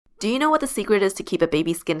Do you know what the secret is to keep a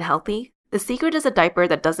baby's skin healthy? The secret is a diaper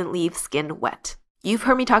that doesn't leave skin wet. You've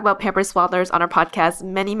heard me talk about Pampers Swaddlers on our podcast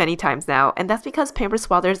many times now, and that's because Pampers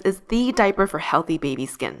Swaddlers is the diaper for healthy baby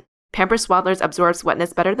skin. Pampers Swaddlers absorbs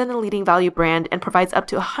wetness better than the leading value brand and provides up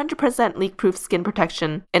to 100% leak-proof skin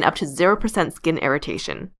protection and up to 0% skin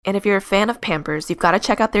irritation. And if you're a fan of Pampers, you've got to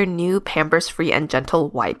check out their new Pampers Free and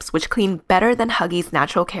Gentle wipes, which clean better than Huggies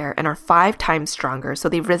Natural Care and are 5 times stronger, so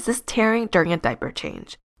they resist tearing during a diaper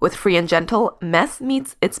change. With Free and Gentle, mess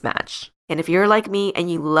meets its match. And if you're like me and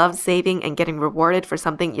you love saving and getting rewarded for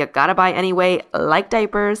something you gotta buy anyway, like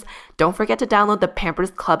diapers, don't forget to download the Pampers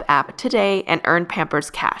Club app today and earn Pampers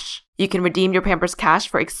Cash. You can redeem your Pampers Cash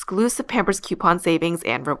for exclusive Pampers coupon savings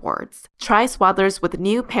and rewards. Try Swaddlers with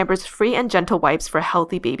new Pampers Free and Gentle wipes for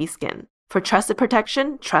healthy baby skin. For trusted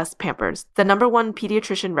protection, trust Pampers, the #1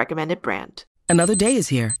 pediatrician recommended brand. Another day is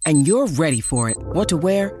here, and you're ready for it. What to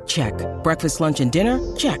wear? Check. Breakfast, lunch, and dinner?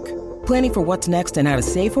 Check. Planning for what's next and how to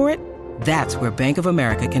save for it? That's where Bank of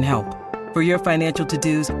America can help. For your financial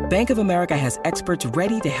to-dos, Bank of America has experts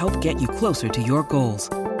ready to help get you closer to your goals.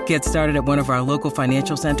 Get started at one of our local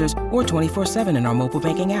financial centers or 24/7 in our mobile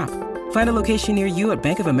banking app. Find a location near you at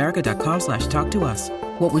bankofamerica.com/talktous.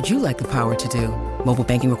 What would you like the power to do? Mobile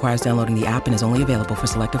banking requires downloading the app and is only available for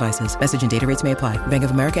select devices. Message and data rates may apply. Bank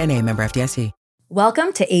of America N.A., member FDIC.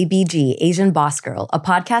 Welcome to ABG, Asian Boss Girl, a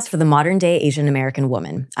podcast for the modern-day Asian American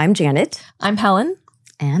woman. I'm Janet. I'm Helen.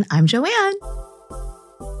 And I'm Joanne.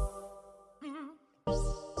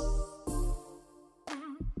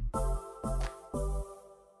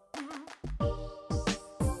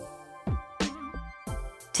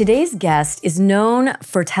 Today's guest is known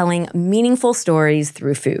for telling meaningful stories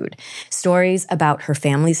through food. Stories about her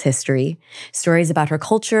family's history, stories about her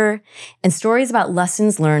culture, and stories about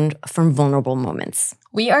lessons learned from vulnerable moments.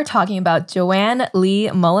 We are talking about Joanne Lee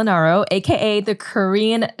Molinaro, aka the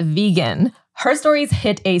Korean vegan. Her stories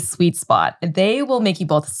hit a sweet spot. They will make you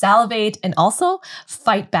both salivate and also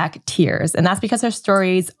fight back tears. And that's because her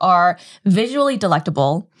stories are visually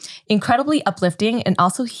delectable, incredibly uplifting, and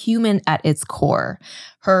also human at its core.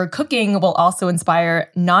 Her cooking will also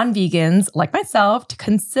inspire non-vegans like myself to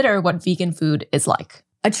consider what vegan food is like.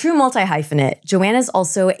 A true multi-hyphenate, Joanne is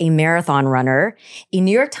also a marathon runner, a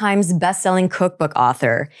New York Times bestselling cookbook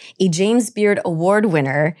author, a James Beard Award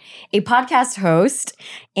winner, a podcast host,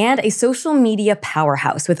 and a social media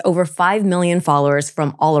powerhouse with over 5 million followers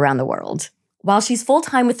from all around the world. While she's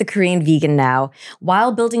full-time with the Korean Vegan now,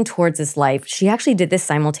 while building towards this life, she actually did this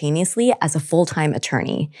simultaneously as a full-time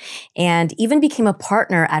attorney and even became a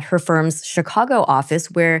partner at her firm's Chicago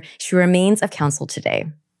office where she remains of counsel today.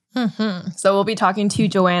 So we'll be talking to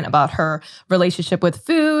Joanne about her relationship with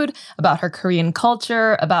food, about her Korean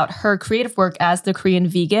culture, about her creative work as the Korean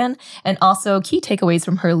vegan, and also key takeaways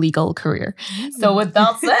from her legal career. So with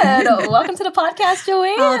that said, welcome to the podcast,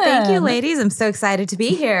 Joanne. Oh, thank you, ladies. I'm so excited to be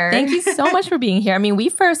here. Thank you so much for being here. I mean, we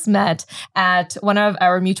first met at one of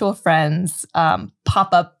our mutual friends'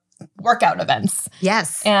 pop-up workout events.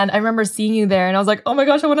 Yes. And I remember seeing you there and I was like, oh my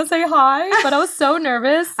gosh, I want to say hi. But I was so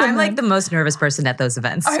nervous. I'm like the most nervous person at those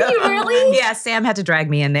events. Are you really? Yeah, Sam had to drag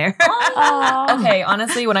me in there. Okay,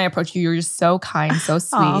 honestly, when I approached you, you were just so kind, so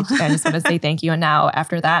sweet. And I just want to say thank you. And now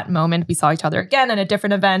after that moment, we saw each other again at a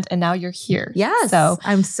different event and now you're here. Yes. So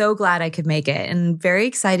I'm so glad I could make it and very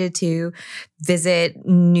excited to visit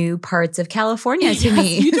new parts of California to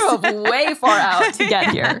meet. You drove way far out to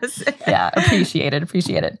get here. Yeah, appreciate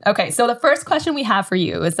it. Okay, so the first question we have for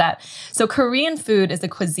you is that, so Korean food is a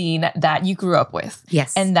cuisine that you grew up with.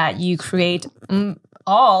 Yes. And that you create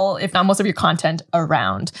all, if not most of your content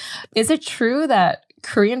around. Is it true that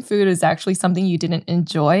Korean food is actually something you didn't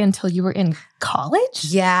enjoy until you were in college?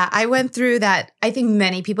 Yeah, I went through that. I think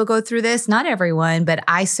many people go through this, not everyone, but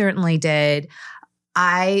I certainly did.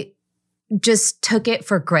 I just took it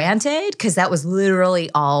for granted because that was literally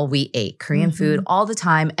all we ate. Korean food all the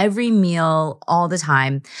time, every meal, all the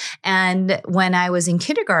time. And when I was in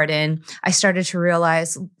kindergarten, I started to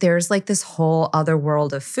realize there's like this whole other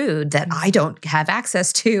world of food that I don't have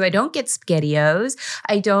access to. I don't get SpaghettiOs.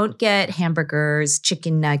 I don't get hamburgers,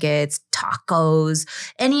 chicken nuggets, tacos,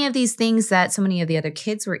 any of these things that so many of the other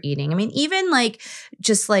kids were eating. I mean, even like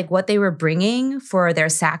just like what they were bringing for their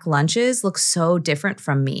sack lunches looks so different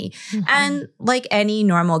from me. And like any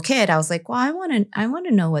normal kid, I was like, well, I want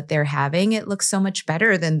to know what they're having. It looks so much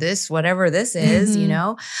better than this, whatever this is, you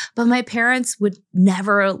know? But my parents would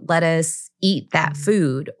never let us eat that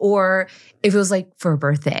food, or if it was like for a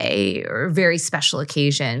birthday or a very special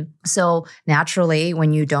occasion. So naturally,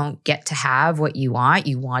 when you don't get to have what you want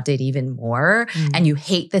it even more, and you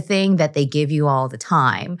hate the thing that they give you all the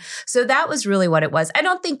time. So that was really what it was. I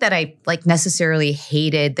don't think that I like necessarily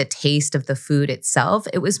hated the taste of the food itself.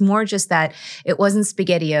 It was more just that it wasn't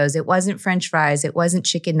SpaghettiOs, it wasn't French fries, it wasn't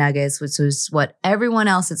chicken nuggets, which was what everyone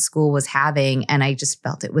else at school was having. And I just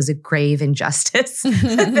felt it was a grave injustice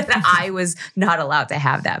that I was not allowed to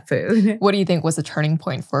have that food. What do you think was a turning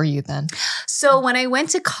point for you then? So when I went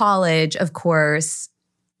to college, of course,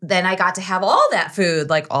 then I got to have all that food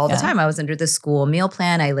like all the time. I was under the school meal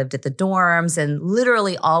plan. I lived at the dorms, and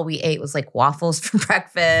literally all we ate was like waffles for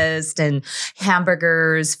breakfast and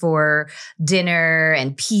hamburgers for dinner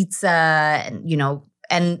and pizza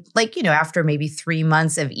and, after maybe 3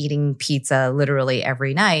 months of eating pizza literally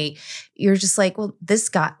every night, you're just like, well, this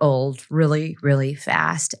got old really, really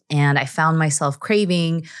fast. And I found myself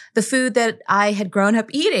craving the food that I had grown up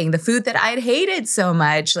eating, the food that I'd hated so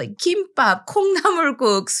much, like kimbap,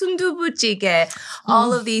 콩나물국, 순두부찌개,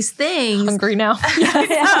 all of these things. Hungry now.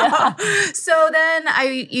 So then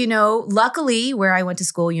luckily where I went to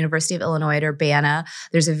school, University of Illinois at Urbana,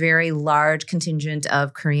 there's a very large contingent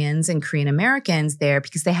of Koreans and Korean Americans there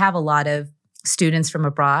because they have a lot of students from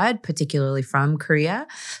abroad, particularly from Korea.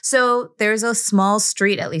 So there's a small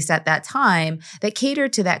street, at least at that time, that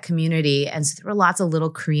catered to that community. And so there were lots of little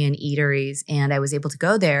Korean eateries, and I was able to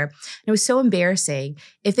go there. And it was so embarrassing.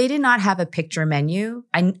 If they did not have a picture menu,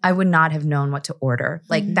 I would not have known what to order.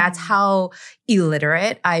 Like that's how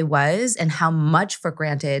illiterate I was and how much for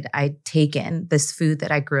granted I'd taken this food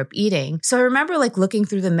that I grew up eating. So I remember like looking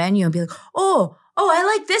through the menu and being like, oh, I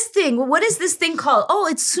like this thing. Well, what is this thing called? Oh,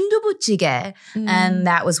 it's sundubujigae. And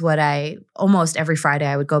that was what almost every Friday,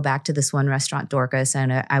 I would go back to this one restaurant, Dorcas,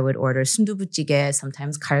 and I would order sundubujigae,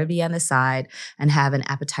 sometimes galbi on the side, and have an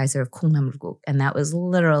appetizer of 콩나물국. And that was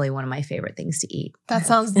literally one of my favorite things to eat. That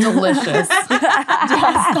sounds delicious. Yes,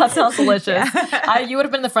 that sounds delicious. You would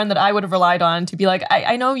have been the friend that I would have relied on to be like,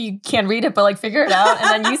 I know you can't read it, but like figure it out.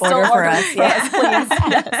 And then you still order for us. Yes,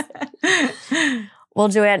 please. Yes. Well,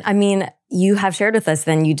 Joanne, I mean, you have shared with us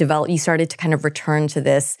then you started to kind of return to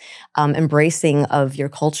this embracing of your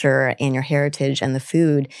culture and your heritage and the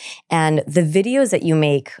food. And the videos that you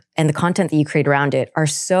make and the content that you create around it are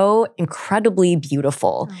so incredibly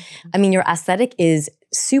beautiful. Oh. I mean, your aesthetic is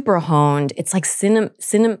super honed. It's like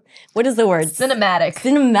what is the word? Cinematic.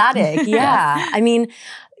 Cinematic, yeah. Yes. I mean,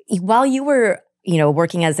 while you were,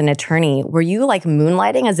 working as an attorney, were you like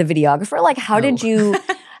moonlighting as a videographer? Like how did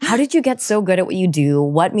you get so good at what you do?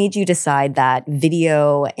 What made you decide that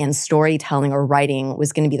video and storytelling or writing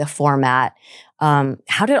was going to be the format?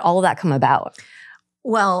 How did all of that come about?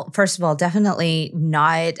 Well, first of all, definitely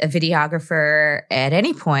not a videographer at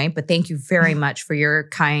any point, but thank you very much for your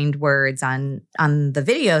kind words on the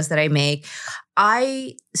videos that I make.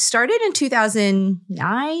 I started in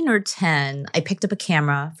 2009 or 10. I picked up a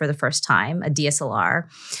camera for the first time, a DSLR,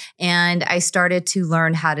 and I started to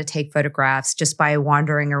learn how to take photographs just by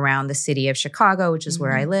wandering around the city of Chicago, which is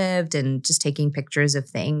where I lived, and just taking pictures of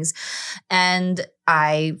things. And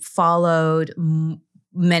I followed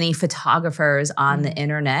many photographers on the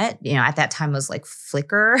internet. At that time it was like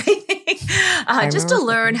Flickr, I think, just to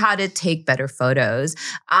learn how to take better photos.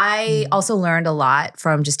 I also learned a lot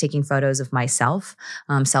from just taking photos of myself,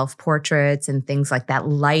 self-portraits and things like that,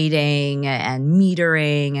 lighting and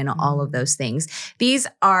metering and all of those things. These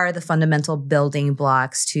are the fundamental building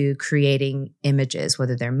blocks to creating images,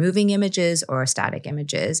 whether they're moving images or static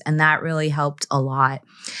images. And that really helped a lot.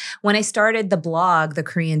 When I started the blog, The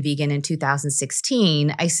Korean Vegan, in 2016,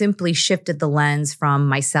 I simply shifted the lens from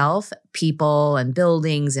myself, people and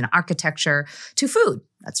buildings and architecture to food.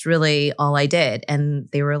 That's really all I did. And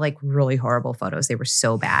they were like really horrible photos. They were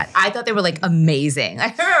so bad. I thought they were like amazing. I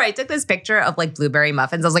remember I took this picture of like blueberry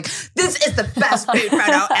muffins. I was like, this is the best food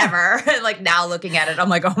photo ever. And like now looking at it, I'm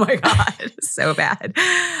like, oh my God, it's so bad.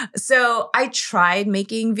 So I tried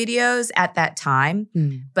making videos at that time,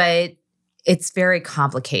 but it's very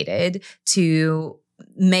complicated to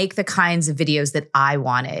make the kinds of videos that I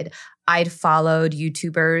wanted. I'd followed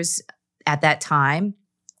YouTubers at that time,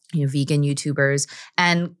 vegan YouTubers,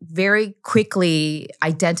 and very quickly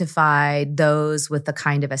identified those with the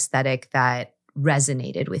kind of aesthetic that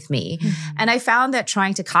resonated with me. And I found that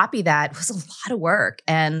trying to copy that was a lot of work.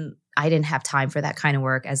 And I didn't have time for that kind of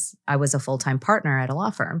work as I was a full-time partner at a law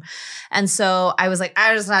firm. And so I was like,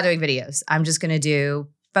 I'm just not doing videos. I'm just going to do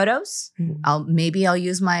photos. I'll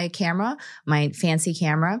use my camera, my fancy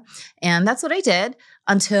camera. And that's what I did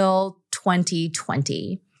until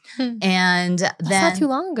 2020. And then That's not too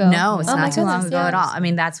long ago. No, it's Oh my not too long goodness, ago yeah. at all. I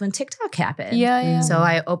mean, that's when TikTok happened. Yeah. So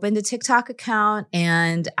I opened a TikTok account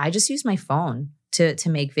and I just used my phone to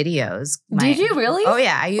make videos. Did you really? Oh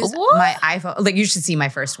yeah, I used What? my iPhone. Like you should see my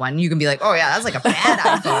first one. You can be like, oh yeah, that's like a bad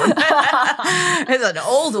iPhone. It's an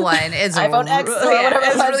old one. It's iPhone X or whatever.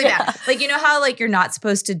 It's really Yeah. bad. Like you know how like you're not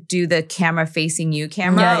supposed to do the camera facing you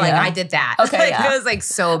camera. Yeah, like yeah. I did that. Okay, Like, yeah. it was like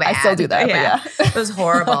so bad. I still do that, but yeah. It was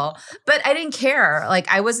horrible. But I didn't care. Like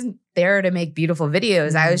I wasn't there to make beautiful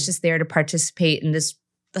videos. I was just there to participate in this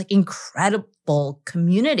like incredible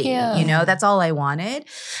community. Yeah. You know, that's all I wanted.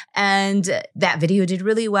 And that video did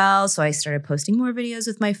really well. So I started posting more videos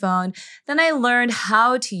with my phone. Then I learned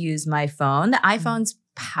how to use my phone. The iPhone's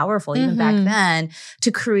powerful even back then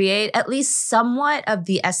to create at least somewhat of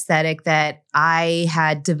the aesthetic that I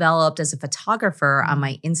had developed as a photographer on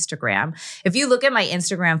my Instagram. If you look at my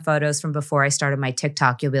Instagram photos from before I started my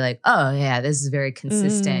TikTok, you'll be like, oh yeah, this is very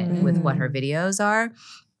consistent with what her videos are.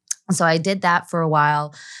 So I did that for a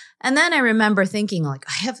while. And then I remember thinking like,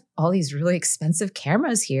 I have all these really expensive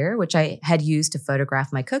cameras here, which I had used to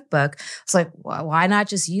photograph my cookbook. It's like, why not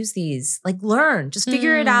just use these? Like learn, just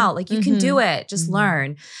figure it out. Like you can do it, just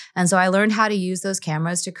learn. And so I learned how to use those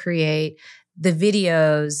cameras to create the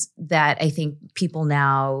videos that I think people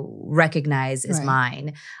now recognize as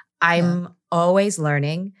mine. I'm always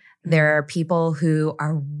learning. There are people who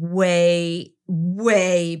are way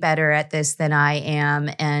better at this than I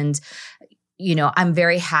am. And, you know, I'm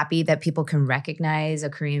very happy that people can recognize a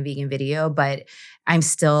Korean vegan video, but I'm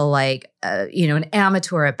still like, you know, an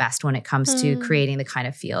amateur at best when it comes to creating the kind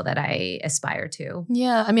of feel that I aspire to.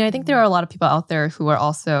 Yeah. I mean, I think there are a lot of people out there who are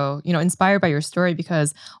also, you know, inspired by your story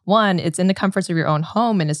because one, it's in the comforts of your own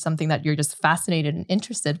home and it's something that you're just fascinated and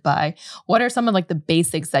interested by. What are some of like the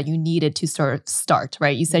basics that you needed to sort of start,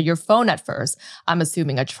 right? You said your phone at first, I'm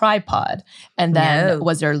assuming a tripod. And then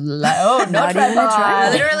was there no Not tripod? even a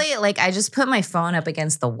tripod. Literally, like I just put my phone up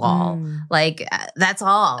against the wall. Like that's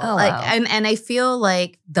all. Oh, like wow. and I feel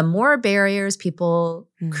like the more barriers people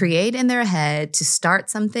create in their head to start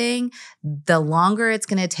something, the longer it's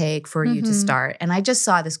going to take for you to start. And I just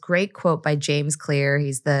saw this great quote by James Clear.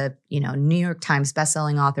 He's the, you know, New York Times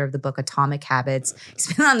bestselling author of the book Atomic Habits.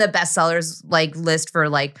 He's been on the bestsellers like list for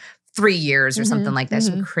like 3 years or something like that.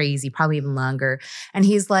 Some crazy, probably even longer. And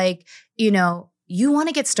he's like, you know, you want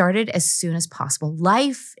to get started as soon as possible.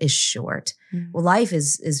 Life is short. Well, life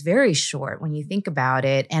is very short when you think about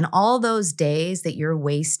it. And all those days that you're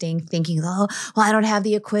wasting thinking, oh, well, I don't have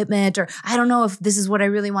the equipment, or I don't know if this is what I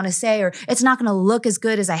really want to say, or it's not going to look as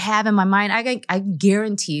good as I have in my mind. I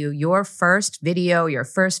guarantee you your first video, your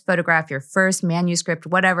first photograph, your first manuscript,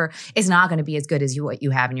 whatever, is not going to be as good as what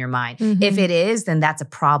you have in your mind. If it is, then that's a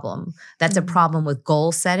problem. That's a problem with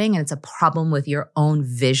goal setting, and it's a problem with your own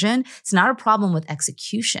vision. It's not a problem with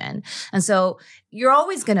execution. And so you're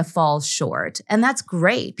always going to fall short. And that's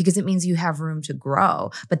great because it means you have room to grow.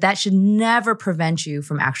 But that should never prevent you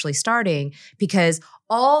from actually starting, because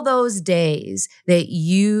all those days that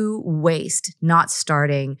you waste not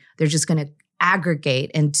starting, they're just going to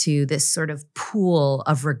aggregate into this sort of pool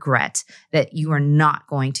of regret that you are not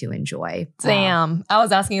going to enjoy. Damn. I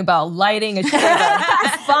was asking about lighting a tripod.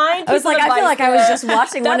 Fine. I was like, I feel like I was just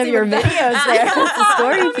watching one of your videos there. It's a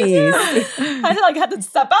story piece. I feel like I had to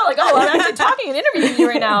step out, like, oh, I'm actually talking and interviewing you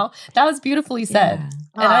right now. That was beautifully said.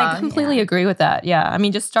 Yeah. And I completely agree with that. Yeah. I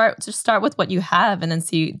mean, just start with what you have and then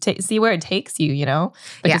see where it takes you, you know,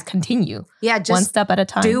 but just continue. Yeah. Just one step at a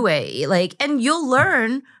time. do it. Like, and you'll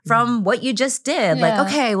learn from what you just did. Yeah. Like,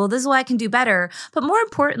 okay, well, this is what I can do better. But more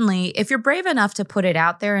importantly, if you're brave enough to put it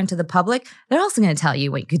out there into the public, they're also going to tell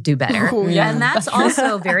you what you could do better. Ooh, yeah. And that's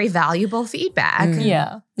also very valuable feedback.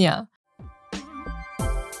 Yeah. Yeah.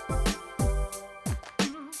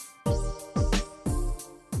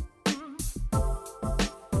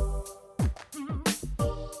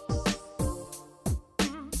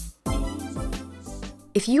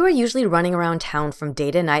 If you are usually running around town from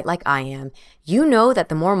day to night like I am, you know that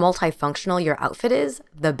the more multifunctional your outfit is,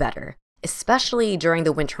 the better, especially during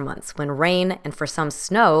the winter months when rain and for some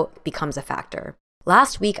snow becomes a factor.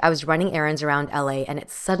 Last week, I was running errands around LA and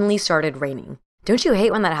it suddenly started raining. Don't you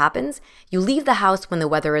hate when that happens? You leave the house when the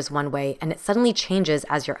weather is one way and it suddenly changes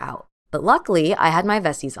as you're out. But luckily, I had my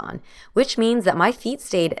vesties on, which means that my feet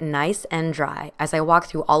stayed nice and dry as I walked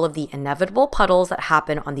through all of the inevitable puddles that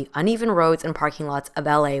happen on the uneven roads and parking lots of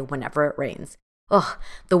LA whenever it rains. Ugh,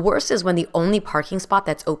 the worst is when the only parking spot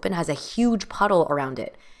that's open has a huge puddle around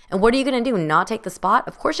it. And what are you going to do, not take the spot?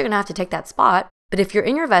 Of course you're going to have to take that spot. But if you're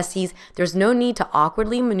in your vesties, there's no need to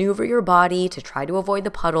awkwardly maneuver your body to try to avoid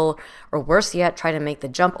the puddle, or worse yet, try to make the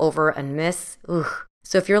jump over and miss. Ugh.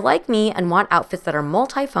 So if you're like me and want outfits that are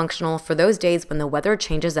multifunctional for those days when the weather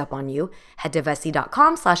changes up on you, head to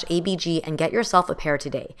Vessi.com/ABG and get yourself a pair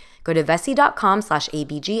today. Go to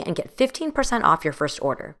Vessi.com/ABG and get 15% off your first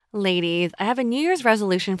order. Ladies, I have a New Year's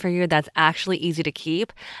resolution for you that's actually easy to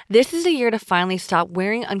keep. This is a year to finally stop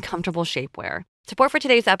wearing uncomfortable shapewear. Support for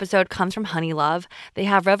today's episode comes from Honeylove. They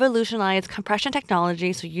have revolutionized compression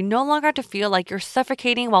technology so you no longer have to feel like you're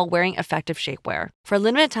suffocating while wearing effective shapewear. For a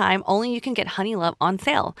limited time, only you can get Honeylove on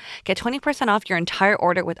sale. Get 20% off your entire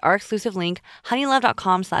order with our exclusive link,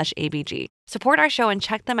 honeylove.com/ABG. Support our show and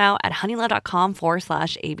check them out at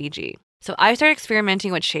honeylove.com/ABG. So I started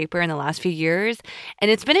experimenting with shapewear in the last few years,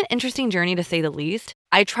 and it's been an interesting journey to say the least.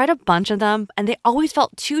 I tried a bunch of them, and they always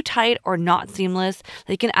felt too tight or not seamless.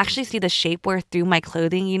 You can actually see the shapewear through my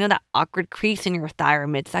clothing. You know that awkward crease in your thigh or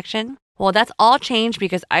midsection? Well, that's all changed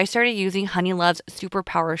because I started using Honeylove's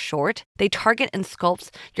Superpower Short. They target and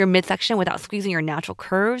sculpt your midsection without squeezing your natural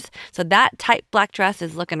curves. So that tight black dress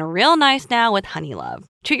is looking real nice now with Honeylove.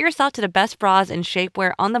 Treat yourself to the best bras and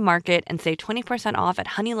shapewear on the market and save 20% off at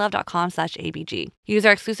honeylove.com/ABG. Use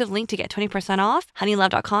our exclusive link to get 20% off,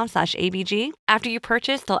 honeylove.com/ABG. After you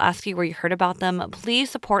purchase, they'll ask you where you heard about them.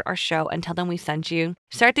 Please support our show and tell them we sent you.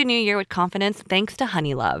 Start the new year with confidence thanks to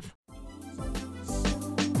Honeylove.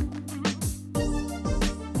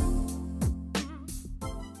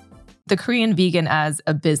 The Korean vegan as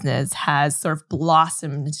a business has sort of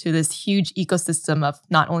blossomed into this huge ecosystem of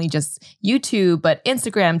not only just YouTube, but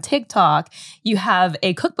Instagram, TikTok. You have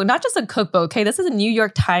a cookbook, not just a cookbook, okay? This is a New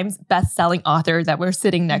York Times best-selling author that we're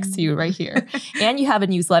sitting next to you right here. And you have a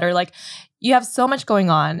newsletter. Like, you have so much going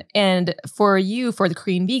on. And for you, for the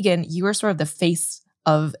Korean vegan, you are sort of the face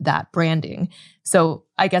of that branding. So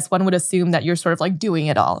I guess one would assume that you're sort of like doing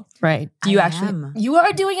it all, right? Do you you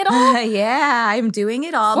are doing it all? Yeah, I'm doing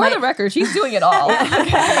it all. For the record, she's doing it all.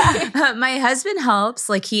 Okay. My husband helps.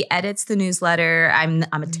 Like, he edits the newsletter. I'm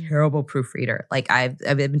a terrible proofreader. Like, I've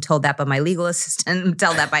been told that by my legal assistant. I'm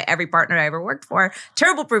told that by every partner I ever worked for.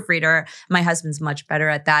 Terrible proofreader. My husband's much better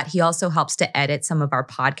at that. He also helps to edit some of our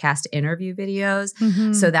podcast interview videos.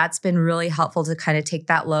 Mm-hmm. So that's been really helpful to kind of take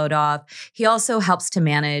that load off. He also helps to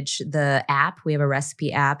manage the app. We have a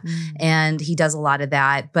recipe app, and he does a lot of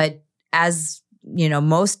that. But as you know,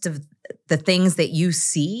 most of the things that you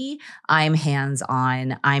see, I'm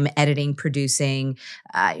hands-on. I'm editing, producing,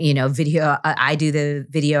 video. I do the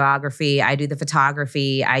videography. I do the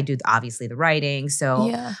photography. I do obviously the writing. So,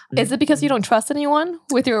 yeah. Is it because you don't trust anyone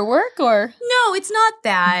with your work, or? No, it's not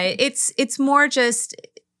that. It's more just.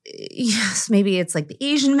 Yes, maybe it's like the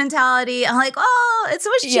Asian mentality. I'm like, oh, it's so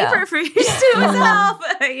much cheaper for you to do it myself.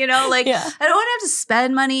 I don't want to have to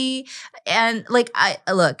spend money. And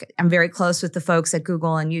I'm very close with the folks at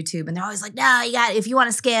Google and YouTube, and they're always like, no, if you want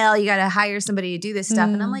to scale, you got to hire somebody to do this stuff.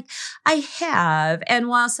 And I'm like, I have. And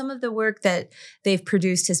while some of the work that they've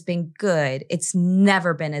produced has been good, it's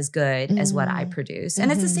never been as good as what I produce.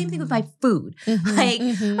 And it's the same thing with my food.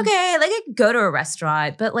 I could go to a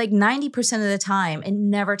restaurant, but 90% of the time, it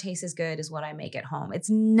never tastes as good as what I make at home. It's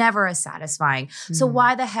never as satisfying. So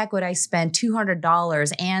why the heck would I spend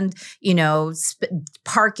 $200 and,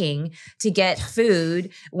 parking to get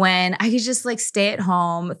food when I could just stay at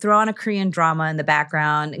home, throw on a Korean drama in the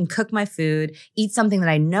background and cook my food, eat something that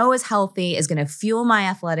I know is healthy, is going to fuel my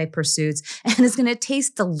athletic pursuits, and is going to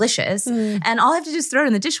taste delicious. And all I have to do is throw it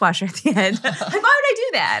in the dishwasher at the end. Why would I do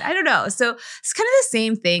that? I don't know. So it's kind of the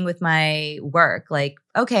same thing with my work.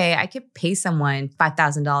 Okay, I could pay someone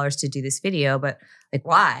 $5,000 to do this video, but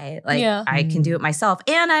why? I can do it myself.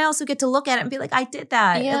 And I also get to look at it and be like, I did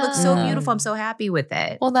that. Yeah. It looks so beautiful. I'm so happy with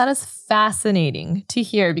it. Well, that is fascinating to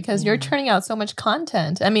hear because you're turning out so much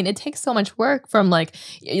content. I mean, it takes so much work from like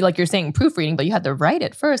you're saying proofreading, but you had to write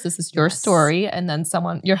it first. This is your story. And then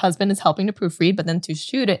your husband is helping to proofread, but then to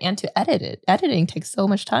shoot it and to edit it. Editing takes so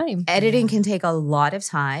much time. Editing can take a lot of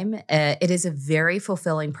time. It is a very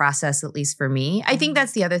fulfilling process, at least for me. I think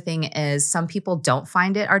that's the other thing is some people don't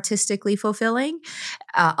find it artistically fulfilling.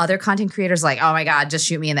 Other content creators oh my God, just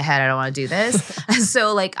shoot me in the head. I don't want to do this.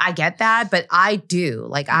 So I get that, but I do.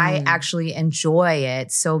 I actually enjoy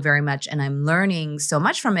it so very much and I'm learning so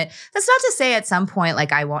much from it. That's not to say at some point,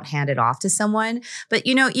 I won't hand it off to someone. But,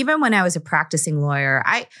 even when I was a practicing lawyer,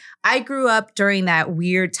 I grew up during that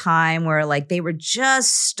weird time where they were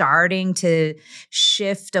just starting to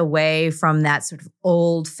shift away from that sort of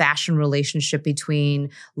old fashioned relationship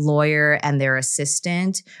between lawyer and their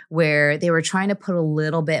assistant, where they were trying to put a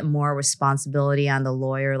little bit more responsibility on the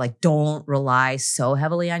lawyer. Don't rely so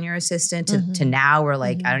heavily on your assistant to now we're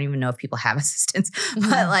I don't even know if people have assistants,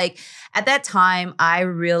 but at that time I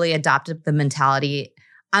really adopted the mentality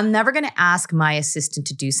I'm never going to ask my assistant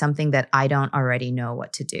to do something that I don't already know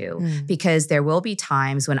what to do, because there will be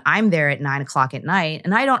times when I'm there at 9:00 at night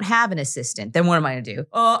and I don't have an assistant. Then what am I going to do?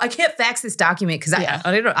 Oh, I can't fax this document because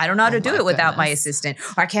I don't know how to do it without my assistant.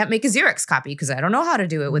 Or I can't make a Xerox copy because I don't know how to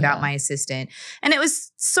do it without my assistant. And it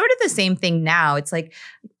was sort of the same thing now. It's like,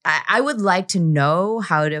 I would like to know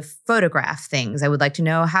how to photograph things. I would like to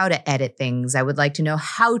know how to edit things. I would like to know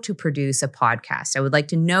how to produce a podcast. I would like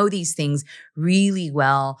to know these things really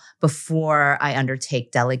well before I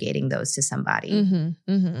undertake delegating those to somebody.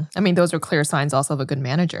 I mean, those are clear signs also of a good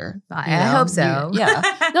manager. I hope so.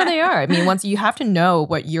 No, they are. I mean, once you have to know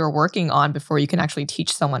what you're working on before you can actually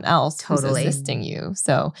teach someone else who's assisting you.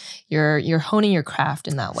 So you're honing your craft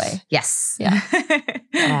in that way. Yes. Yeah.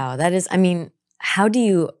 Wow. That is, I mean, how do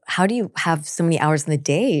you have so many hours in the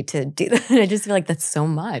day to do that? I just feel like that's so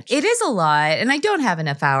much. It is a lot, and I don't have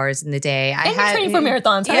enough hours in the day. And you're training for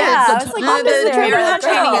marathons. Yeah, I was like, the marathon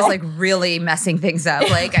training is like really messing things up.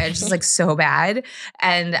 Like I just like so bad,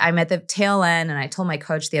 and I'm at the tail end. And I told my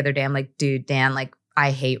coach the other day, I'm like, dude, Dan, like I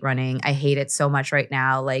hate running. I hate it so much right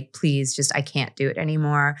now. Like, please, just I can't do it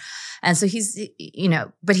anymore. And so he's,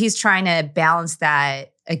 but he's trying to balance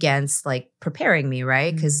that against like preparing me,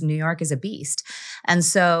 right? Because New York is a beast. And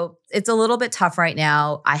so it's a little bit tough right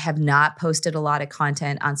now. I have not posted a lot of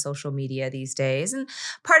content on social media these days. And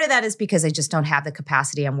part of that is because I just don't have the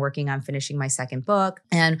capacity. I'm working on finishing my second book.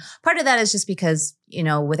 And part of that is just because,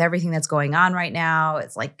 with everything that's going on right now,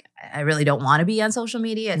 it's like, I really don't want to be on social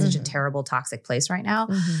media. It's such a terrible, toxic place right now.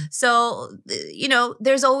 So,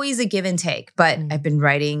 there's always a give and take, but I've been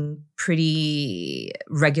writing pretty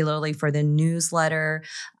regularly for the newsletter.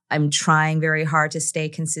 I'm trying very hard to stay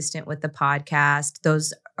consistent with the podcast.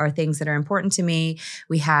 Those are things that are important to me.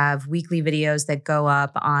 We have weekly videos that go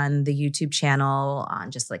up on the YouTube channel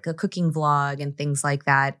on just like a cooking vlog and things like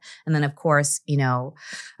that. And then, of course, I'm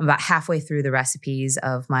about halfway through the recipes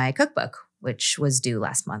of my cookbook, which was due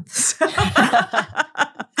last month.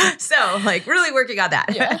 So, like, really working on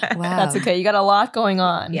that. Yeah. Wow. That's okay. You got a lot going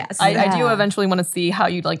on. Yes. I do eventually want to see how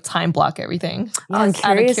you like time block everything. Yeah, I'm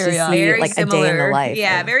curious to see like a day in the life.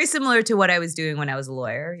 Yeah, very similar to what I was doing when I was a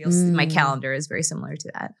lawyer. You'll see my calendar is very similar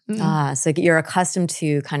to that. So you're accustomed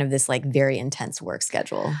to kind of this like very intense work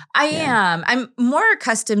schedule. I am. I'm more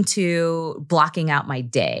accustomed to blocking out my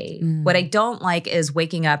day. What I don't like is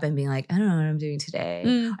waking up and being like, I don't know what I'm doing today.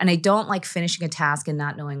 And I don't like finishing a task and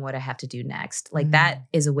not knowing what I have to do next. Like that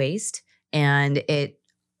is a waste. And it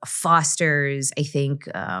fosters, I think,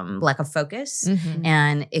 lack of focus.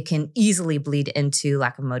 And it can easily bleed into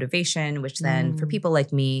lack of motivation, which then for people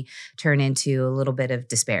like me turn into a little bit of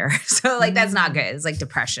despair. So like, that's not good. It's like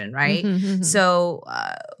depression, right? So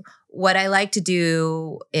what I like to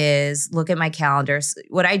do is look at my calendar.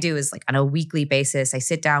 What I do is like on a weekly basis, I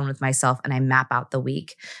sit down with myself and I map out the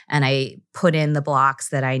week and I put in the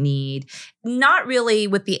blocks that I need, not really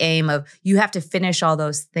with the aim of you have to finish all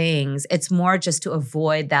those things. It's more just to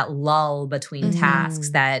avoid that lull between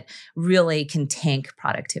tasks that really can tank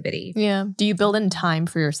productivity. Yeah. Do you build in time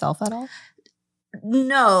for yourself at all?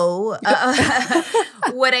 No.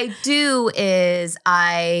 What I do is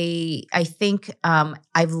I think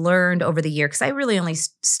I've learned over the year, because I really only,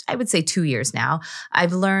 I would say 2 years now,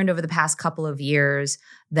 I've learned over the past couple of years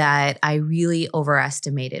that I really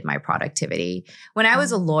overestimated my productivity. When I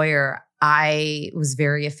was a lawyer, I was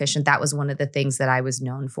very efficient. That was one of the things that I was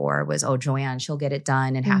known for was, oh, Joanne, she'll get it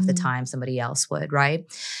done in half the time somebody else would, right?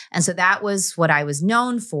 And so that was what I was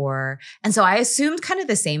known for. And so I assumed kind of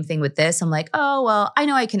the same thing with this. I'm like, oh, well, I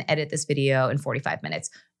know I can edit this video in 45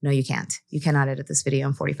 minutes. No, you can't. You cannot edit this video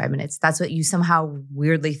in 45 minutes. That's what you somehow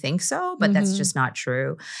weirdly think so, but that's just not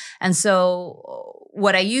true. And so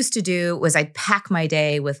what I used to do was I'd pack my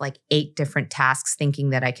day with like 8 different tasks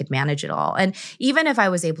thinking that I could manage it all. And even if I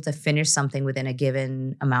was able to finish something within a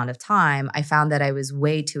given amount of time, I found that I was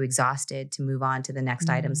way too exhausted to move on to the next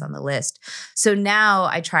items on the list. So now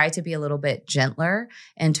I try to be a little bit gentler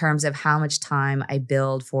in terms of how much time I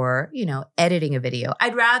build for, editing a video.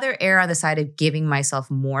 I'd rather err on the side of giving myself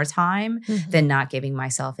more time than not giving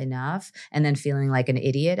myself enough and then feeling like an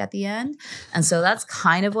idiot at the end. And so that's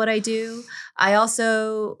kind of what I do. I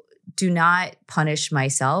also do not punish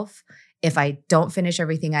myself if I don't finish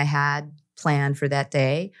everything I had planned for that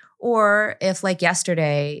day, or if like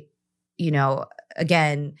yesterday,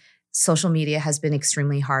 again, social media has been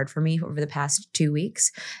extremely hard for me over the past 2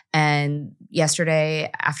 weeks. And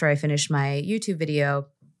yesterday, after I finished my YouTube video,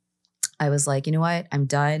 I was like, you know what? I'm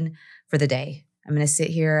done for the day. I'm going to sit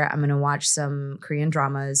here. I'm going to watch some Korean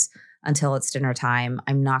dramas until it's dinner time.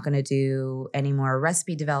 I'm not going to do any more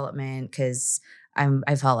recipe development because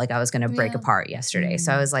I felt like I was going to break apart yesterday.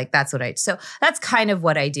 So I was like, that's kind of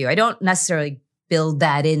what I do. I don't necessarily build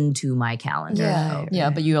that into my calendar. Yeah. Yeah.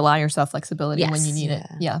 But you allow yourself flexibility when you need it.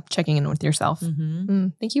 Yeah. Checking in with yourself.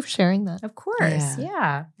 Thank you for sharing that. Of course.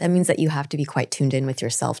 Yeah. That means that you have to be quite tuned in with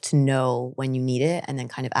yourself to know when you need it and then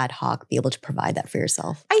kind of ad hoc be able to provide that for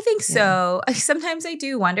yourself. I think so. Sometimes I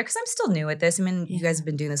do wonder because I'm still new at this. I mean, you guys have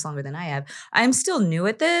been doing this longer than I have. I'm still new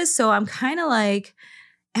at this. So I'm kind of like,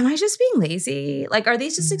 am I just being lazy? Like, are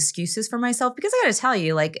these just excuses for myself? Because I got to tell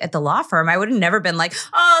you, like at the law firm, I would have never been like,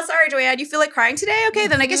 oh, sorry, Joanne, you feel like crying today? Okay,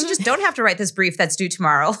 then I guess you just don't have to write this brief that's due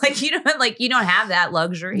tomorrow. Like, you don't have that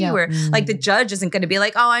luxury where like the judge isn't going to be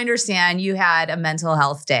like, oh, I understand you had a mental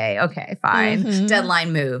health day. Okay, fine.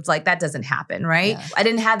 Deadline moved. Like that doesn't happen, right? Yeah. I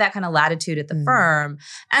didn't have that kind of latitude at the firm.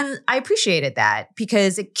 And I appreciated that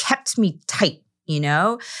because it kept me tight.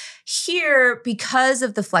 Here, because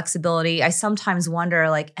of the flexibility, I sometimes wonder,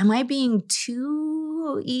 like, am I being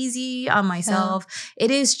too easy on myself? Yeah.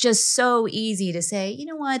 It is just so easy to say, you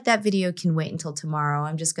know what, that video can wait until tomorrow.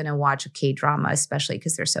 I'm just going to watch a K-drama, especially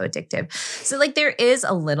because they're so addictive. So like there is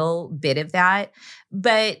a little bit of that,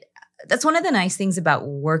 but that's one of the nice things about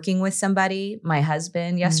working with somebody. My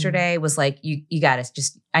husband yesterday was like, you got to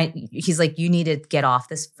just, he's like, you need to get off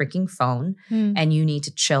this freaking phone and you need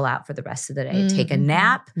to chill out for the rest of the day. Take a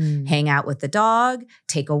nap, hang out with the dog,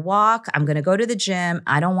 take a walk. I'm going to go to the gym.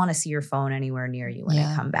 I don't want to see your phone anywhere near you when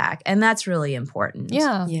I come back. And that's really important.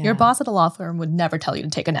 Yeah. Your boss at a law firm would never tell you to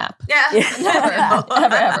take a nap. Yeah. Never.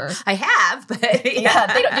 Ever. I have, but they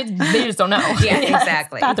just don't know. Yeah,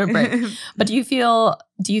 exactly. Bathroom break. But do you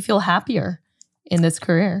feel happier in this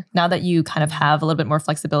career now that you kind of have a little bit more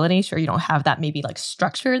flexibility? Sure, you don't have that maybe like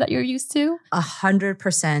structure that you're used to.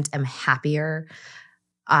 100% am happier.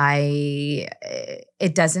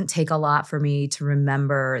 It doesn't take a lot for me to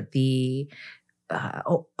remember the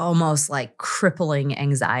almost like crippling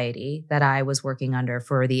anxiety that I was working under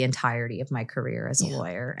for the entirety of my career as a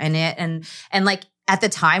lawyer. And like at the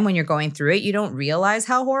time when you're going through it, you don't realize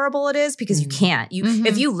how horrible it is because you can't.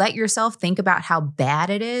 If you let yourself think about how bad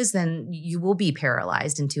it is, then you will be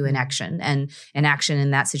paralyzed into inaction. And inaction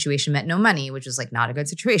in that situation meant no money, which was like not a good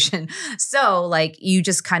situation. So like you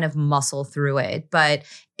just kind of muscle through it. But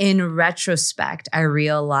in retrospect, I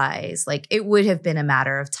realized like it would have been a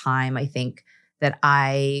matter of time, I think, that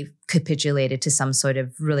I capitulated to some sort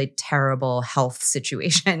of really terrible health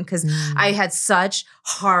situation because I had such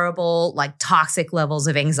horrible, like toxic levels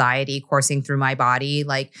of anxiety coursing through my body,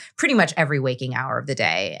 like pretty much every waking hour of the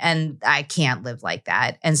day. And I can't live like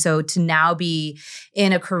that. And so to now be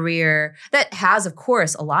in a career that has, of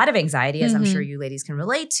course, a lot of anxiety, as I'm sure you ladies can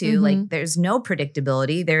relate to, like there's no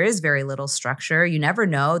predictability. There is very little structure. You never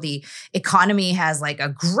know. The economy has like a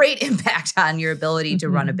great impact on your ability to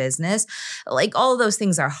run a business. Like all of those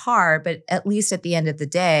things are hard. But at least at the end of the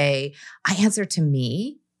day, I answer to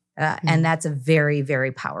me. And that's a very,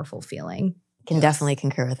 very powerful feeling. Can definitely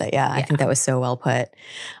concur with it. Yeah, I think that was so well put.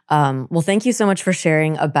 Well, thank you so much for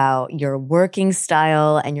sharing about your working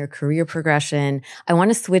style and your career progression. I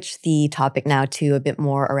want to switch the topic now to a bit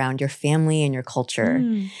more around your family and your culture.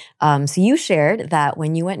 So you shared that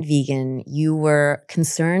when you went vegan, you were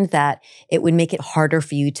concerned that it would make it harder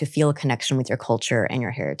for you to feel a connection with your culture and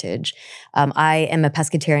your heritage. I am a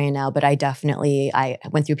pescatarian now, but I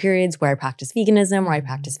went through periods where I practiced veganism, where I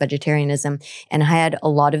practiced vegetarianism, and I had a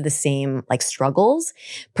lot of the same like struggles,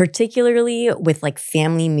 particularly with like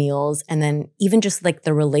family meals, and then even just like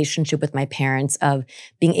the relationship with my parents of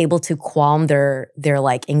being able to calm their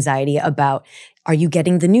like anxiety about, are you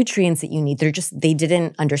getting the nutrients that you need? They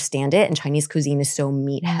didn't understand it. And Chinese cuisine is so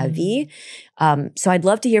meat heavy. So I'd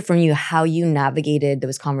love to hear from you how you navigated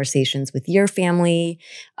those conversations with your family.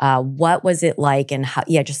 What was it like and how,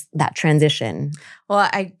 just that transition? Well,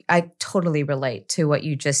 I totally relate to what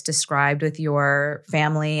you just described with your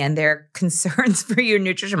family and their concerns for your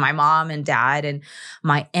nutrition. My mom and dad and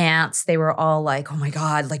my aunts, they were all like, oh my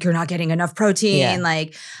God, like you're not getting enough protein. Yeah.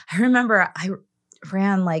 Like I remember I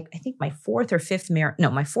ran like, I think my fourth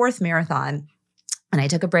marathon. And I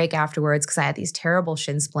took a break afterwards because I had these terrible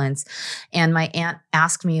shin splints. And my aunt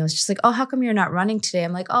asked me, it was just like, oh, how come you're not running today?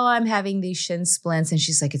 I'm like, oh, I'm having these shin splints. And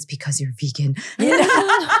she's like, it's because you're vegan. They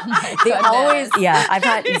always, I've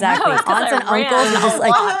had exactly. Aunts and uncles just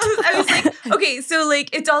like. I was like, okay, so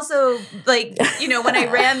like, it's also like, when I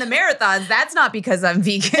ran the marathons, that's not because I'm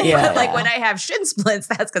vegan. But like when I have shin splints,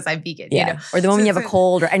 that's because I'm vegan. Or the moment you have a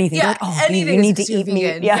cold or anything. Yeah, like, oh, you need to eat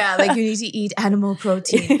meat. Yeah, like you need to eat animal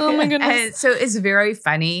protein. Oh my goodness. And so it's very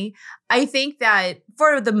funny. I think that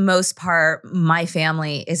for the most part, my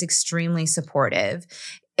family is extremely supportive,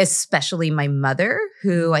 especially my mother,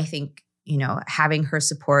 who I think having her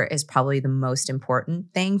support is probably the most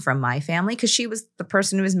important thing from my family because she was the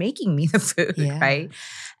person who was making me the food, right?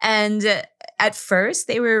 And at first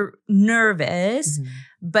they were nervous,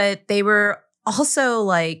 but they were also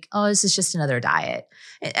like, oh, this is just another diet.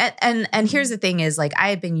 And here's the thing is like, I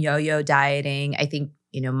had been yo-yo dieting. I think,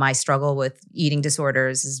 my struggle with eating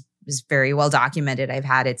disorders is very well documented. I've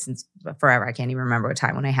had it since forever. I can't even remember a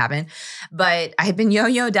time when I haven't. But I had been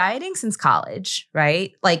yo-yo dieting since college,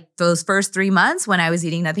 right? Like those first 3 months when I was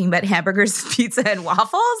eating nothing but hamburgers, pizza, and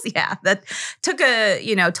waffles. Yeah, that took a,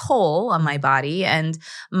 toll on my body. And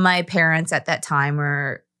my parents at that time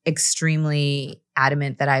were extremely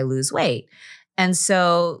adamant that I lose weight. And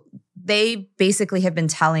so they basically have been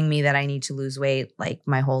telling me that I need to lose weight like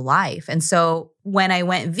my whole life. And so when I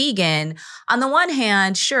went vegan, on the one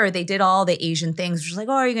hand, sure, they did all the Asian things, which is like,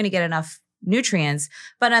 oh, are you going to get enough nutrients?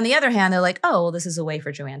 But on the other hand, they're like, oh, well, this is a way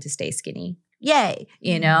for Joanne to stay skinny. Yay,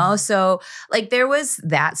 So like there was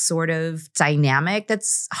that sort of dynamic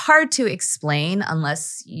that's hard to explain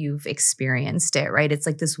unless you've experienced it, right? It's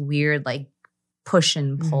like this weird like push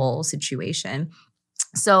and pull situation.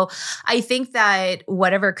 So I think that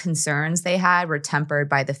whatever concerns they had were tempered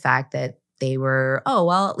by the fact that they were, oh,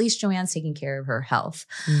 well, at least Joanne's taking care of her health.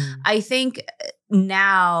 I think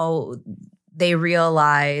now they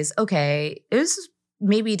realize, okay,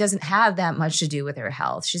 maybe doesn't have that much to do with her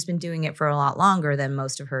health. She's been doing it for a lot longer than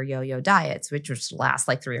most of her yo-yo diets, which just last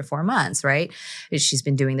like 3 or 4 months, right? She's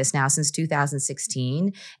been doing this now since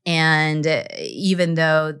 2016. And even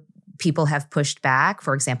though people have pushed back.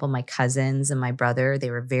 For example, my cousins and my brother, they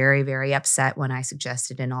were very, very upset when I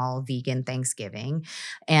suggested an all vegan Thanksgiving.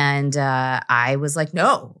 And I was like,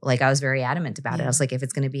 no, like I was very adamant about it. I was like, if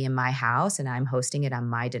it's going to be in my house and I'm hosting it on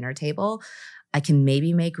my dinner table, I can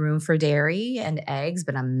maybe make room for dairy and eggs,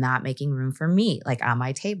 but I'm not making room for meat like on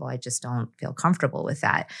my table. I just don't feel comfortable with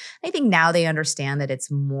that. I think now they understand that it's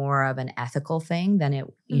more of an ethical thing than it,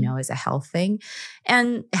 is a health thing.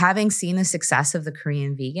 And having seen the success of the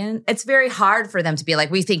Korean vegan, it's very hard for them to be like,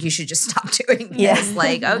 we think you should just stop doing this. Yeah.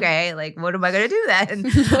 Like, okay, like what am I going to do then?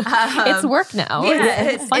 It's work now. Yeah,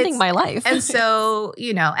 it's funding my life. And so,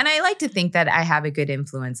 and I like to think that I have a good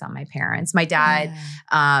influence on my parents. My dad,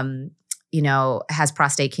 has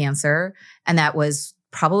prostate cancer. And that was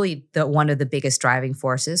probably one of the biggest driving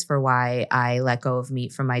forces for why I let go of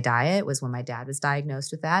meat from my diet was when my dad was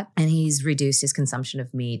diagnosed with that. And he's reduced his consumption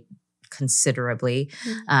of meat considerably.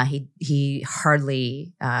 He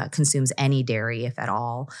hardly consumes any dairy, if at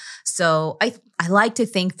all. So I like to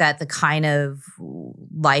think that the kind of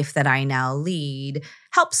life that I now lead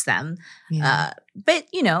helps them. Yeah. But,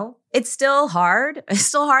 it's still hard. It's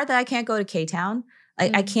still hard that I can't go to K-Town.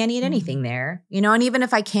 I can't eat anything there, and even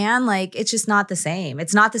if I can, like, it's just not the same.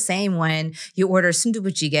 It's not the same when you order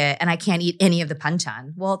sundubujigae and I can't eat any of the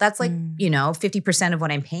banchan. Well, that's like, 50% of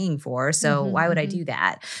what I'm paying for. So why would I do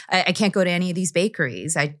that? I can't go to any of these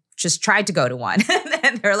bakeries. I just tried to go to one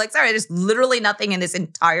and they're like, sorry, there's literally nothing in this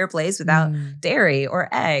entire place without dairy or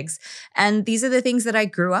eggs. And these are the things that I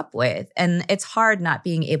grew up with. And it's hard not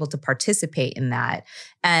being able to participate in that.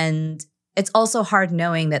 And it's also hard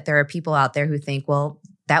knowing that there are people out there who think, well,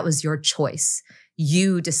 that was your choice.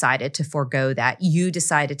 You decided to forego that. You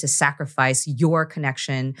decided to sacrifice your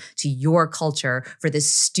connection to your culture for this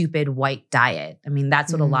stupid white diet. I mean,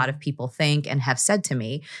 that's what a lot of people think and have said to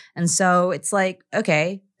me. And so it's like,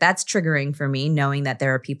 okay, that's triggering for me, knowing that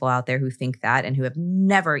there are people out there who think that and who have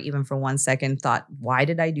never even for 1 second thought, why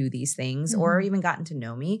did I do these things? Or even gotten to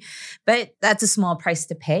know me. But that's a small price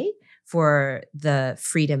to pay for the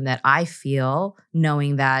freedom that I feel,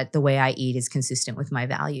 knowing that the way I eat is consistent with my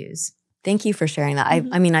values. Thank you for sharing that.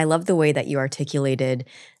 I mean, I love the way that you articulated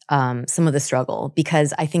some of the struggle,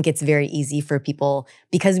 because I think it's very easy for people,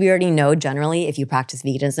 because we already know generally if you practice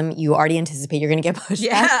veganism, you already anticipate you're going to get pushed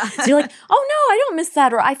back. So you're like, oh no, I don't miss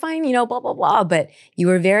that, or I find, blah, blah, blah. But you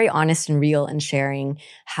were very honest and real in sharing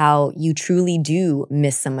how you truly do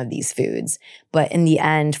miss some of these foods. But in the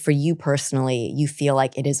end, for you personally, you feel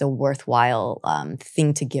like it is a worthwhile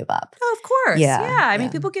thing to give up. Oh, of course. Yeah. I mean,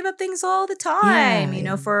 people give up things all the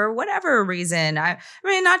time, for whatever reason. I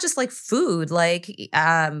mean, not just like food, like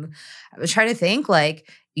I was trying to think, like,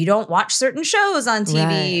 you don't watch certain shows on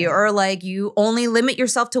TV, or like you only limit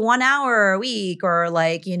yourself to 1 hour a week, or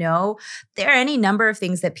like, there are any number of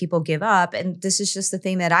things that people give up. And this is just the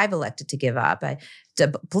thing that I've elected to give up.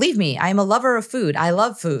 Believe me, I'm a lover of food. I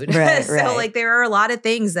love food. Right, so like there are a lot of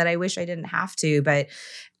things that I wish I didn't have to, but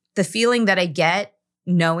the feeling that I get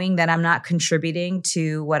knowing that I'm not contributing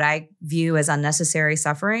to what I view as unnecessary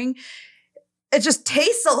suffering, it just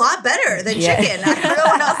tastes a lot better than chicken. I don't know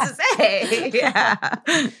what else to say.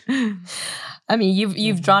 Yeah. I mean,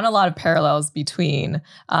 you've drawn a lot of parallels between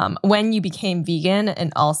when you became vegan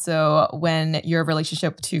and also when your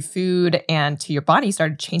relationship to food and to your body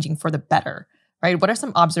started changing for the better, right? What are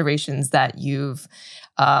some observations that you've,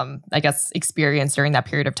 I guess, experienced during that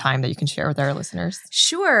period of time that you can share with our listeners?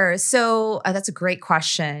 Sure. So that's a great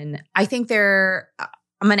question. I think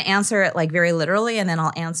I'm going to answer it like very literally, and then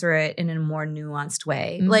I'll answer it in a more nuanced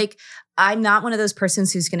way. Mm-hmm. Like, I'm not one of those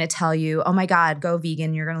persons who's going to tell you, oh my God, go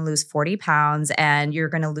vegan. You're going to lose 40 pounds and you're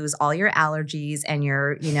going to lose all your allergies and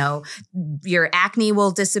your acne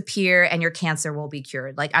will disappear and your cancer will be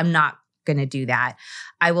cured. Like, I'm not going to do that.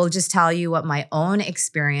 I will just tell you what my own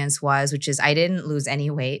experience was, which is I didn't lose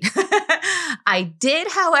any weight. I did,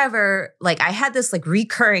 however, I had this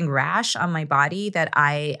recurring rash on my body that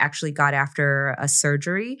I actually got after a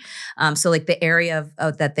surgery. So the area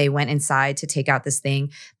of that they went inside to take out this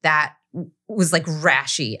thing that was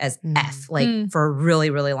rashy as F, for a really,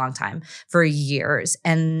 really long time, for years.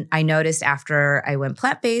 And I noticed after I went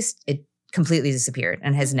plant-based, it completely disappeared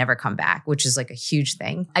and has never come back, which is a huge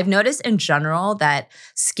thing. I've noticed in general that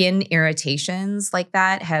skin irritations like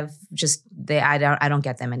that have I don't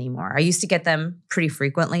get them anymore. I used to get them pretty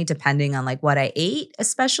frequently depending on what I ate,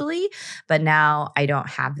 especially, but now I don't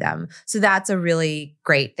have them. So that's a really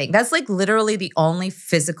great thing. That's literally the only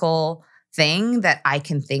physical thing that I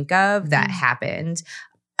can think of that happened.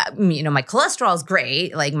 My cholesterol is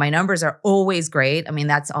great. My numbers are always great. I mean,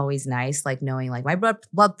 that's always nice. Knowing my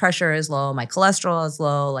blood pressure is low, my cholesterol is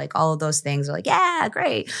low, all of those things are yeah,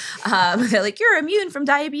 great. They're you're immune from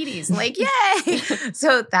diabetes. I'm yay.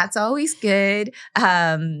 So that's always good.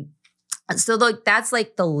 So that's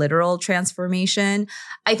the literal transformation.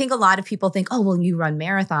 I think a lot of people think, oh, well, you run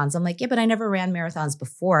marathons. I'm yeah, but I never ran marathons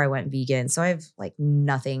before I went vegan. So I have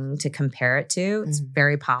nothing to compare it to. It's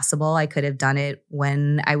very possible I could have done it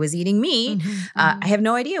when I was eating meat. I have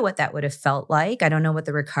no idea what that would have felt like. I don't know what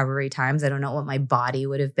the recovery times, I don't know what my body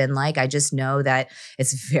would have been like. I just know that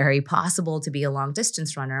it's very possible to be a long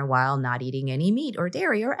distance runner while not eating any meat or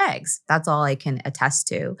dairy or eggs. That's all I can attest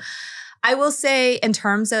to. I will say in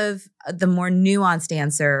terms of the more nuanced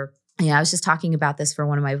answer, I was just talking about this for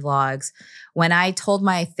one of my vlogs. When I told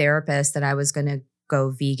my therapist that I was going to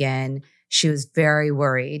go vegan, she was very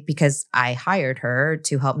worried because I hired her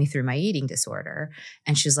to help me through my eating disorder.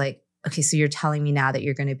 And she was like, okay, so you're telling me now that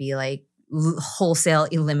you're going to be wholesale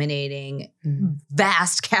eliminating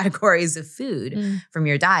vast categories of food from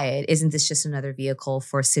your diet. Isn't this just another vehicle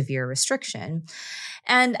for severe restriction?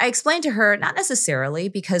 And I explained to her, not necessarily,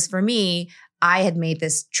 because for me, I had made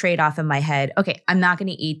this trade-off in my head. Okay, I'm not going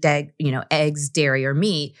to eat eggs, dairy, or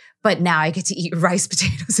meat, but now I get to eat rice,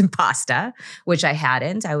 potatoes, and pasta, which I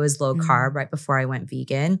hadn't. I was low carb right before I went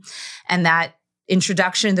vegan. And that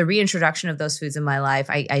the reintroduction of those foods in my life,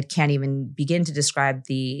 I can't even begin to describe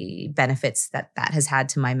the benefits that has had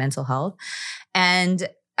to my mental health. And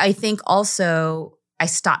I think also I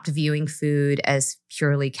stopped viewing food as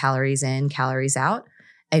purely calories in, calories out.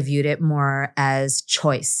 I viewed it more as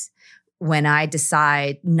choice. When I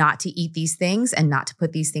decide not to eat these things and not to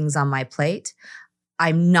put these things on my plate,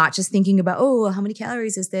 I'm not just thinking about, oh, how many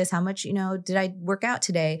calories is this? How much, did I work out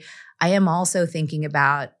today? I am also thinking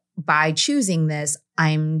about, by choosing this,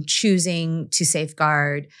 I'm choosing to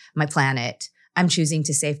safeguard my planet. I'm choosing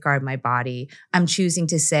to safeguard my body. I'm choosing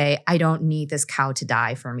to say, I don't need this cow to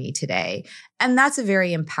die for me today. And that's a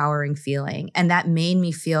very empowering feeling. And that made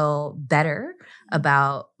me feel better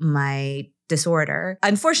about my disorder.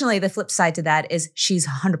 Unfortunately, the flip side to that is she's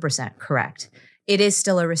 100% correct. It is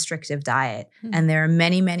still a restrictive diet. And there are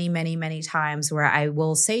many, many, many, many times where I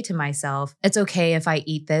will say to myself, it's okay if I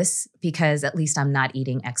eat this because at least I'm not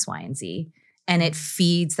eating X, Y, and Z. And it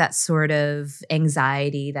feeds that sort of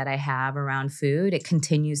anxiety that I have around food. It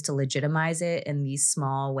continues to legitimize it in these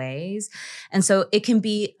small ways. And so it can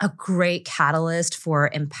be a great catalyst for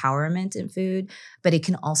empowerment in food, but it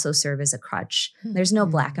can also serve as a crutch. There's no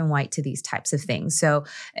black and white to these types of things. So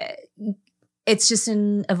it's just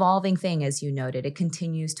an evolving thing, as you noted. It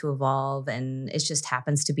continues to evolve, and it just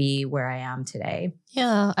happens to be where I am today.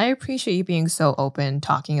 Yeah, I appreciate you being so open,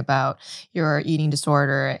 talking about your eating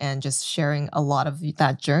disorder and just sharing a lot of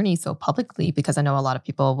that journey so publicly, because I know a lot of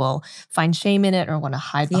people will find shame in it or want to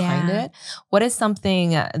hide behind it. What is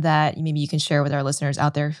something that maybe you can share with our listeners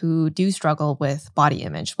out there who do struggle with body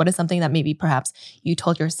image? What is something that maybe perhaps you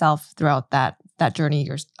told yourself throughout that journey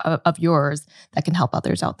of yours that can help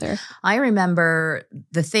others out there? I remember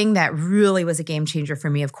the thing that really was a game changer for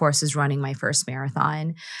me, of course, is running my first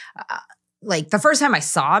marathon. like the first time I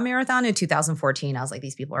saw a marathon in 2014, I was like,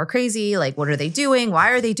 these people are crazy. Like, what are they doing? Why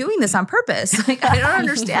are they doing this on purpose? Like, I don't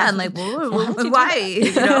understand. Like, why?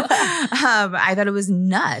 You know, I thought it was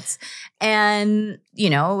nuts. And, you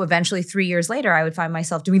know, eventually 3 years later, I would find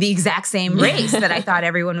myself doing the exact same race that I thought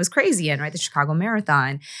everyone was crazy in, right? The Chicago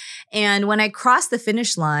Marathon. And when I crossed the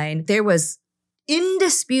finish line, there was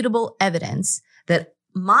indisputable evidence that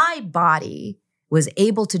my body was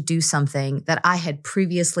able to do something that I had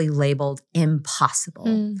previously labeled impossible.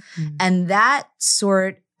 Mm-hmm. And that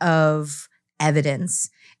sort of evidence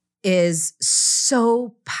is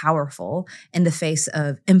so powerful in the face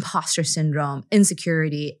of imposter syndrome,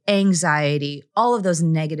 insecurity, anxiety, all of those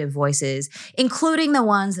negative voices, including the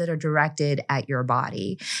ones that are directed at your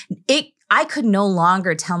body. I could no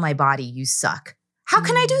longer tell my body, you suck. How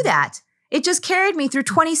can I do that? It just carried me through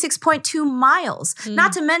 26.2 miles,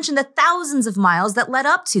 not to mention the thousands of miles that led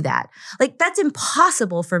up to that. Like, that's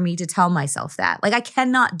impossible for me to tell myself that. Like, I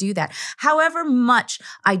cannot do that. However much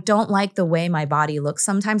I don't like the way my body looks,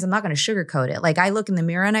 sometimes I'm not going to sugarcoat it. Like, I look in the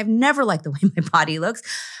mirror and I've never liked the way my body looks.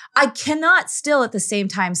 I cannot still at the same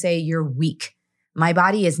time say you're weak. My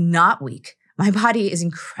body is not weak. My body is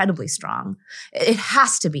incredibly strong. It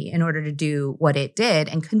has to be in order to do what it did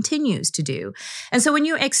and continues to do. And so when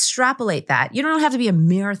you extrapolate that, you don't have to be a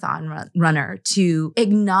marathon runner to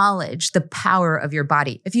acknowledge the power of your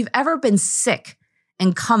body. If you've ever been sick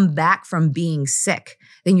and come back from being sick,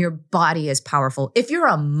 then your body is powerful. If you're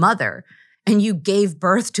a mother and you gave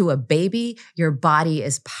birth to a baby, your body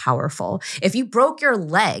is powerful. If you broke your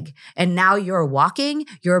leg and now you're walking,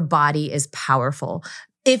 your body is powerful.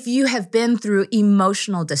 If you have been through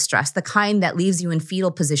emotional distress, the kind that leaves you in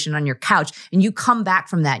fetal position on your couch, and you come back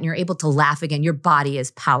from that and you're able to laugh again, your body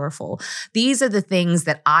is powerful. These are the things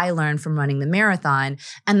that I learned from running the marathon.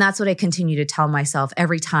 And that's what I continue to tell myself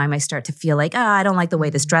every time I start to feel like, I don't like the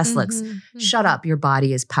way this dress looks. Shut up, your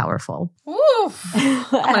body is powerful. I'm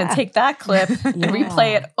going to take that clip and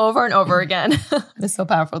replay it over and over again. It's so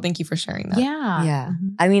powerful. Thank you for sharing that. Yeah.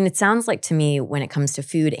 I mean, it sounds like to me when it comes to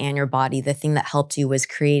food and your body, the thing that helped you was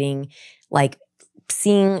creating, like,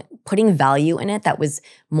 putting value in it that was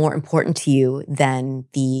more important to you than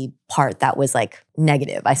the part that was like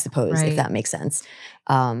negative, I suppose, if that makes sense.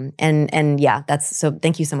 And yeah, that's so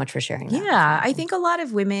thank you so much for sharing that. Yeah, I think a lot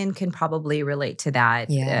of women can probably relate to that.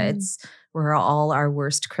 Yeah. We're all our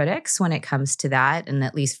worst critics when it comes to that. And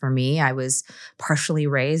at least for me, I was partially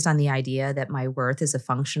raised on the idea that my worth is a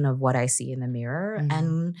function of what I see in the mirror.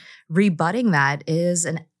 And rebutting that is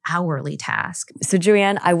an hourly task. So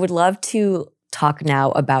Joanne, I would love to talk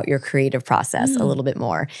now about your creative process a little bit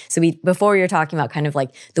more. So before we were talking about kind of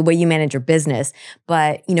like the way you manage your business,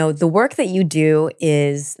 but you know, the work that you do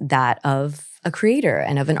is that of a creator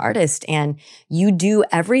and of an artist, and you do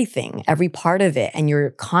everything, every part of it, and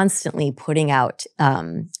you're constantly putting out,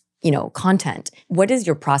 content. What is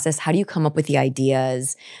your process? How do you come up with the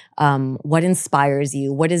ideas? What inspires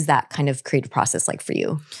you? What is that kind of creative process like for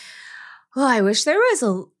you? Well, I wish there was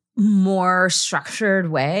a more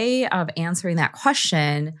structured way of answering that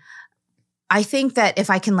question. I think that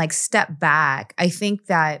if I can like step back, I think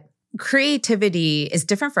that creativity is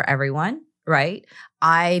different for everyone, right?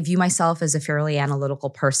 I view myself as a fairly analytical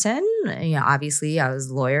person. You know, obviously I was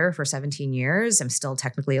a lawyer for 17 years. I'm still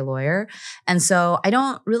technically a lawyer. And so I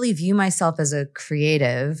don't really view myself as a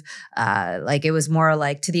creative. Like it was more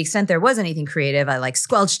like, to the extent there was anything creative, I like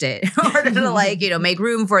squelched it in order to make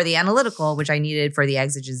room for the analytical, which I needed for the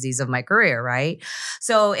exigencies of my career, right?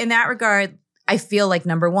 So in that regard, I feel like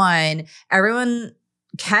number one, everyone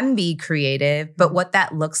can be creative, but what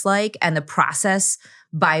that looks like and the process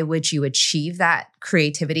by which you achieve that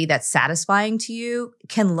creativity that's satisfying to you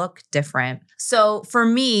can look different. So for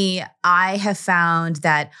me, I have found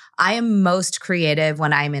that I am most creative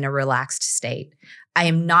when I'm in a relaxed state. I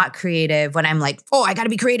am not creative when I'm like, I got to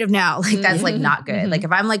be creative now. Like that's like not good. Like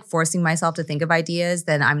if I'm like forcing myself to think of ideas,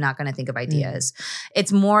 then I'm not going to think of ideas.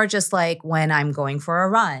 It's more just like when I'm going for a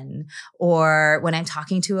run or when I'm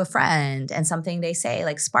talking to a friend and something they say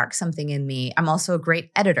like sparks something in me. I'm also a great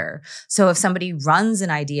editor. So if somebody runs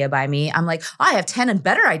an idea by me, I'm like, I have 10 and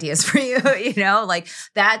better ideas for you. Like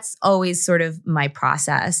that's always sort of my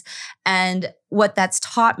process. And what that's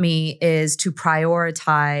taught me is to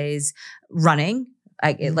prioritize running.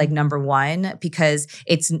 Like number one, because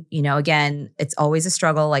it's, again, it's always a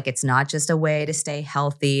struggle. Like it's not just a way to stay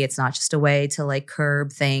healthy. It's not just a way to like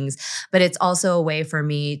curb things, but it's also a way for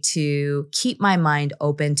me to keep my mind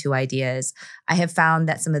open to ideas. I have found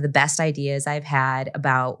that some of the best ideas I've had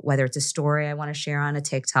about whether it's a story I want to share on a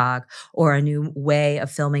TikTok or a new way of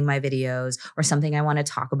filming my videos or something I want to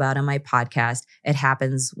talk about on my podcast, it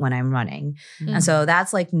happens when I'm running. And so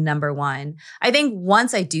that's like number one. I think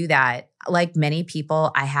once I do that, like many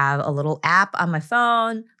people, I have a little app on my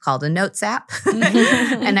phone called a Notes app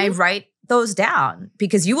and I write those down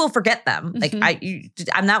because you will forget them. Like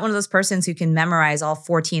I'm not one of those persons who can memorize all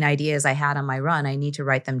 14 ideas I had on my run. I need to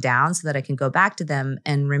write them down so that I can go back to them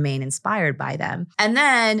and remain inspired by them. And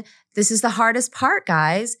then this is the hardest part,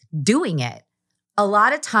 guys, doing it. A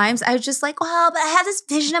lot of times I was just like, well, but I have this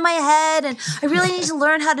vision in my head and I really need to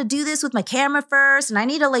learn how to do this with my camera first. And I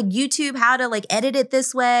need to like YouTube how to like edit it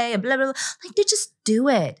this way and blah, blah, blah. Like, dude, just do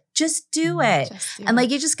it. Just do it. And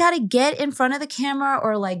like, you just got to get in front of the camera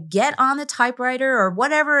or like get on the typewriter or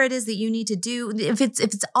whatever it is that you need to do. If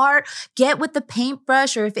it's art, get with the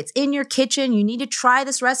paintbrush, or if it's in your kitchen, you need to try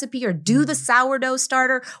this recipe or do the sourdough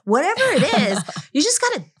starter, whatever it is, you just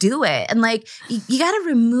got to do it. And like, you got to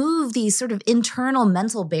remove these sort of internal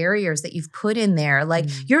mental barriers that you've put in there. Like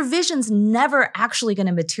your vision's never actually going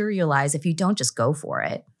to materialize if you don't just go for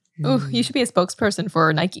it. Ooh, you should be a spokesperson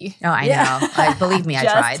for Nike. Oh, I know. Like, believe me, I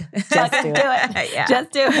tried. Just do it. Yeah.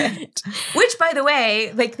 Just do it. Which, by the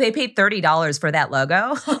way, like they paid $30 for that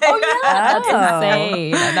logo. Oh, yeah. That's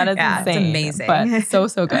insane. That is insane. It's amazing. But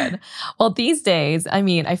so good. Well, these days, I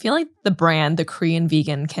mean, I feel like the brand, the Korean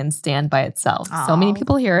Vegan, can stand by itself. Aww. So many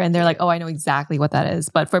people hear and they're like, oh, I know exactly what that is.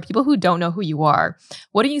 But for people who don't know who you are,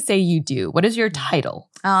 what do you say you do? What is your title?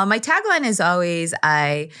 My tagline is always,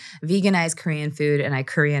 I veganize Korean food and I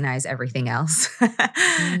Koreanize everything else.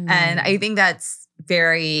 And I think that's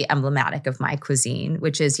very emblematic of my cuisine,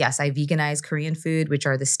 which is, yes, I veganize Korean food, which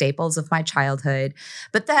are the staples of my childhood.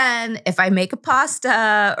 But then if I make a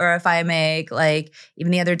pasta or if I make like,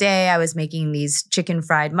 even the other day, I was making these chicken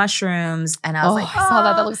fried mushrooms and I was like, I saw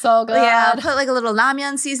that. That looks so good. Yeah, put like a little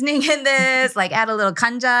ramyeon seasoning in this, like add a little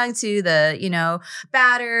kanjang to the,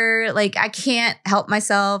 batter. Like I can't help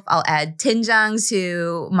myself. I'll add doenjang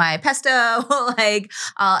to my pesto. Like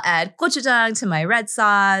I'll add gochujang to my red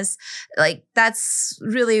sauce. Like that's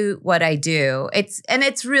really what I do.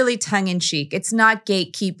 It's really tongue-in-cheek. It's not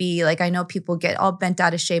gatekeepy. Like I know people get all bent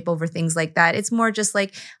out of shape over things like that. It's more just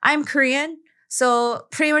like, I'm Korean. So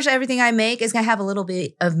pretty much everything I make is going to have a little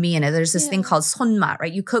bit of me in it. There's this thing called sonmat,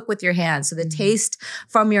 right? You cook with your hands. So the taste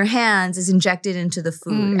from your hands is injected into the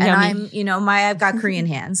food. And yummy. I've got Korean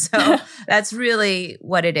hands. So that's really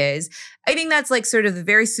what it is. I think that's like sort of the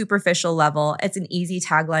very superficial level. It's an easy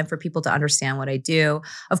tagline for people to understand what I do.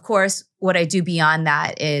 Of course, what I do beyond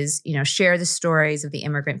that is, share the stories of the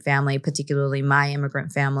immigrant family, particularly my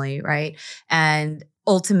immigrant family, right? And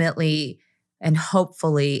ultimately, and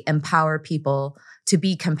hopefully empower people to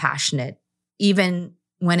be compassionate, even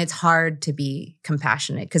when it's hard to be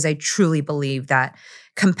compassionate, because I truly believe that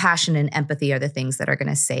compassion and empathy are the things that are going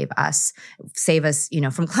to save us,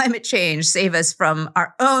 from climate change, save us from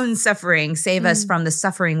our own suffering, save us from the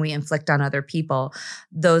suffering we inflict on other people.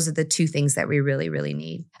 Those are the two things that we really, really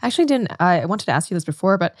need. Actually, I wanted to ask you this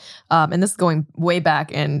before, but, and this is going way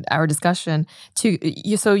back in our discussion,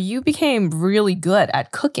 so you became really good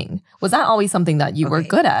at cooking. Was that always something that you were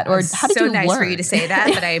good at? Or how did you learn? So nice for you to say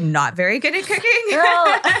that, but I am not very good at cooking.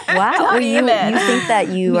 Girl, wow. You think that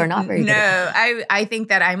you are not very good at No, I think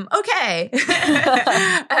that I'm okay.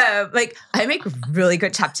 I make really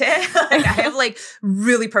good japchae. I have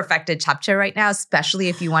really perfected japchae right now, especially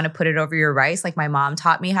if you want to put it over your rice. Like my mom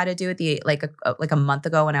taught me how to do it a month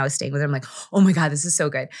ago when I was staying with her. I'm like, oh my God, this is so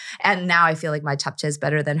good. And now I feel like my japchae is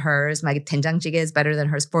better than hers. My doenjang jjigae is better than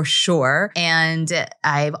hers for sure. And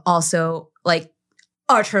I've also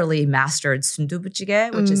utterly mastered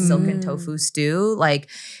sundubujigae, which is silken tofu stew.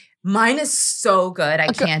 Mine is so good. I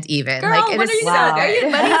can't even. Girl, It is so are you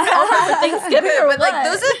inviting us over for Thanksgiving or but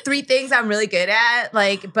those are 3 things I'm really good at.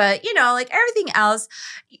 But everything else,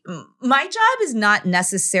 my job is not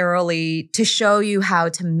necessarily to show you how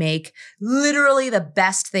to make literally the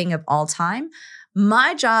best thing of all time.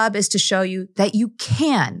 My job is to show you that you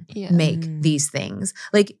can make these things.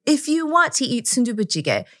 If you want to eat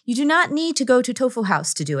sundubujigae, you do not need to go to Tofu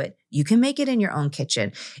House to do it. You can make it in your own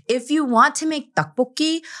kitchen. If you want to make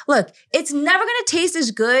tteokbokki, look, it's never going to taste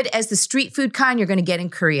as good as the street food kind you're going to get in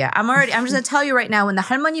Korea. I'm just going to tell you right now, when the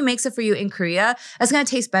할머니 makes it for you in Korea, it's going to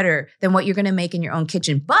taste better than what you're going to make in your own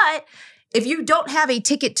kitchen. But if you don't have a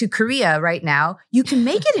ticket to Korea right now, you can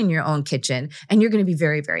make it in your own kitchen and you're going to be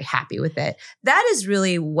very, very happy with it. That is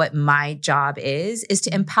really what my job is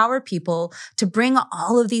to empower people to bring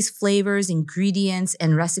all of these flavors, ingredients,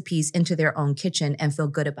 and recipes into their own kitchen and feel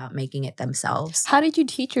good about making it themselves. How did you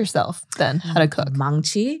teach yourself then how to cook?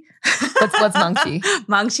 Mangchi. What's Mangchi?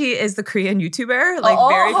 Mangchi is the Korean YouTuber,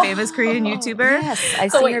 very famous Korean YouTuber. Yes,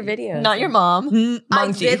 I've seen her videos. Not your mom.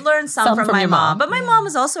 I did learn some from my mom, but my mom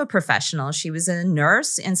was also a professional. She was a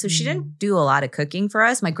nurse, and so she didn't do a lot of cooking for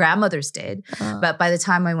us. My grandmothers did. But by the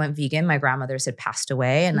time I went vegan, my grandmothers had passed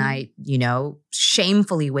away, and I,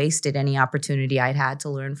 shamefully wasted any opportunity I'd had to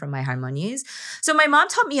learn from my harmonies. So my mom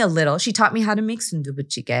taught me a little. She taught me how to make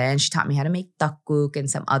sundubujigae, and she taught me how to make tteokguk and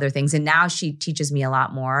some other things. And now she teaches me a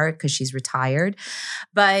lot more because she's retired.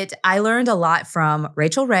 But I learned a lot from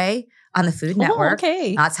Rachel Ray on the Food Network.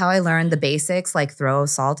 Okay. That's how I learned the basics, like throw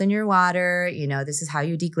salt in your water. This is how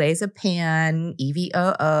you deglaze a pan,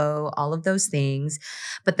 EVOO, all of those things.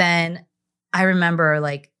 But then I remember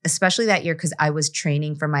especially that year, because I was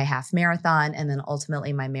training for my half marathon and then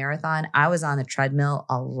ultimately my marathon, I was on a treadmill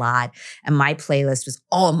a lot. And my playlist was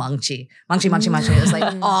all Mangchi. It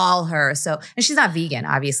was all her. So, and she's not vegan,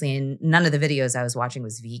 obviously. And none of the videos I was watching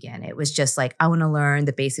was vegan. It was just I want to learn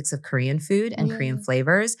the basics of Korean food and Korean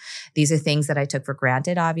flavors. These are things that I took for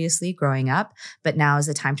granted, obviously, growing up. But now is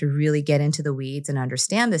the time to really get into the weeds and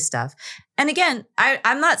understand this stuff. And again,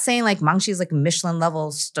 I'm not saying Mangchi is a Michelin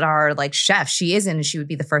level star chef. She isn't, and she would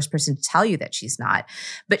be the first person to tell you that she's not.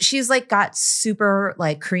 But she's got super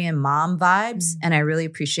Korean mom vibes, and I really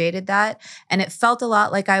appreciated that. And it felt a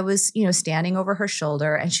lot like I was, standing over her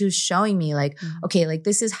shoulder, and she was showing me okay,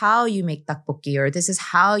 this is how you make tteokbokki, or this is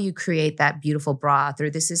how you create that beautiful broth, or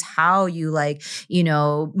this is how you make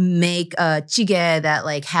a jjigae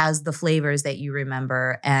that has the flavors that you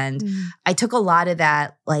remember. And I took a lot of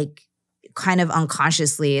that kind of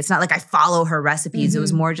unconsciously. It's not I follow her recipes. It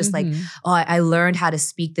was more just I learned how to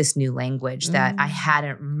speak this new language that I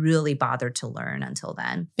hadn't really bothered to learn until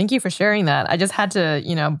then. Thank you for sharing that. I just had to,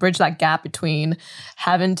 bridge that gap between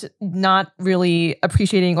not really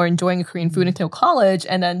appreciating or enjoying Korean food until college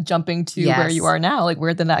and then jumping to where you are now.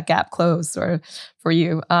 Where did that gap close for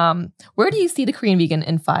you? Where do you see the Korean vegan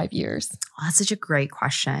in 5 years? Oh, that's such a great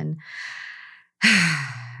question.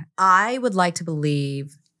 I would like to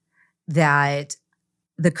believe that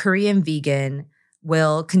the Korean vegan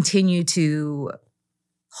will continue to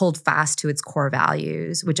hold fast to its core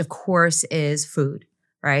values, which of course is food,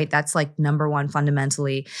 right? That's number one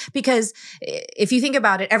fundamentally. Because if you think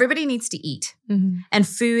about it, everybody needs to eat. And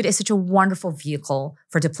food is such a wonderful vehicle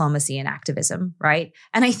for diplomacy and activism, right?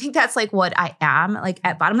 And I think that's what I am.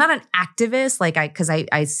 But I'm not an activist, because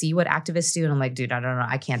I see what activists do and I'm dude, I don't know,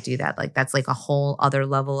 I can't do that. That's a whole other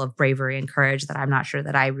level of bravery and courage that I'm not sure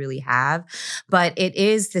that I really have. But it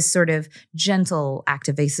is this sort of gentle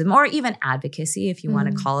activism, or even advocacy, if you want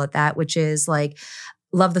to call it that, which is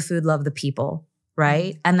love the food, love the people.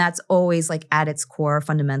 Right? And that's always at its core,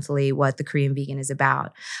 fundamentally what the Korean vegan is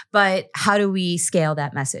about. But how do we scale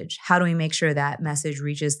that message? How do we make sure that message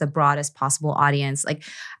reaches the broadest possible audience?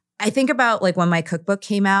 I think about when my cookbook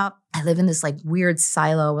came out, I live in this weird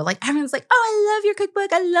silo where everyone's oh, I love your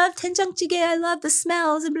cookbook. I love doenjang jjigae. I love the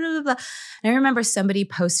smells and blah, blah, blah. And I remember somebody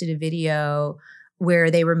posted a video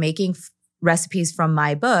where they were making recipes from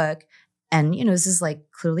my book. And, this is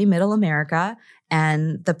clearly middle America.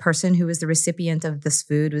 And the person who was the recipient of this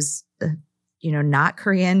food was, not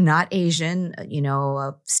Korean, not Asian,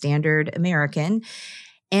 a standard American.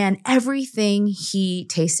 And everything he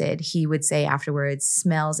tasted, he would say afterwards,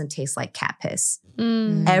 smells and tastes like cat piss.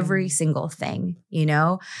 Every single thing,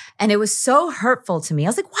 And it was so hurtful to me. I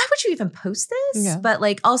was why would you even post this? Yeah. But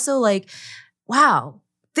also wow,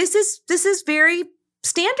 this is very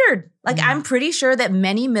standard. I'm pretty sure that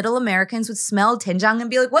many middle Americans would smell doenjang and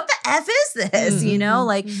be what the F is this?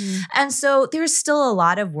 And so there's still a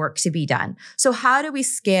lot of work to be done. So how do we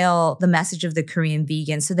scale the message of the Korean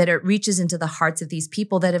vegan so that it reaches into the hearts of these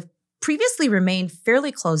people that have previously remained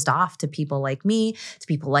fairly closed off to people like me, to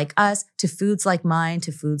people like us, to foods like mine,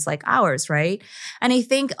 to foods like ours, right? And I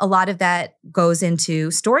think a lot of that goes into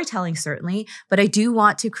storytelling, certainly, but I do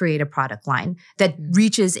want to create a product line that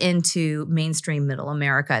reaches into mainstream middle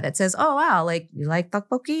America that says, oh, wow, you like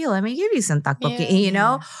tteokbokki? Let me give you some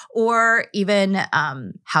tteokbokki, Or even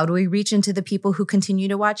how do we reach into the people who continue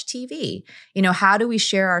to watch TV? How do we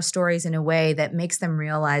share our stories in a way that makes them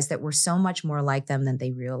realize that we're so much more like them than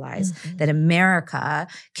they realize? That America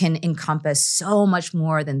can encompass so much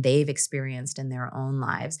more than they've experienced in their own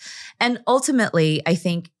lives. And ultimately, I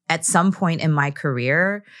think at some point in my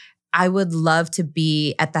career, I would love to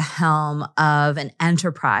be at the helm of an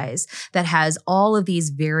enterprise that has all of these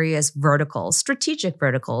various verticals, strategic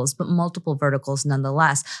verticals, but multiple verticals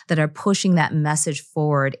nonetheless, that are pushing that message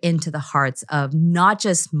forward into the hearts of not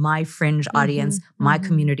just my fringe audience, my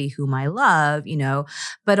community whom I love,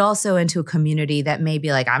 but also into a community that may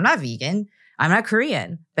be like, I'm not vegan, I'm not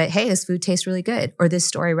Korean, but hey, this food tastes really good, or this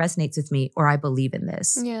story resonates with me, or I believe in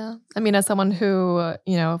this. Yeah. I mean, as someone who,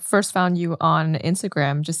 first found you on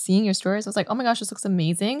Instagram, just seeing your stories, I was like, oh my gosh, this looks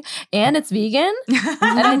amazing. And it's vegan.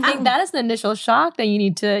 And I think that is the initial shock that you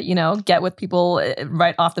need to, get with people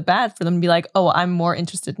right off the bat for them to be like, oh, I'm more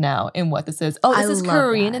interested now in what this is. Oh, this is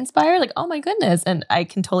Korean inspired. Like, oh my goodness. And I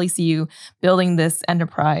can totally see you building this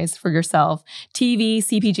enterprise for yourself. TV,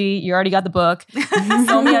 CPG, you already got the book.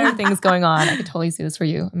 So many other things going on. I can totally see this for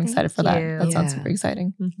you. I'm excited for that. That sounds super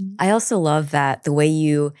exciting. I also love that the way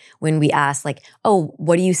when we ask like, oh,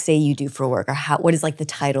 what do you say you do for work? Or what is like the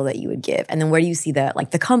title that you would give? And then where do you see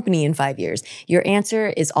the company in 5 years? Your answer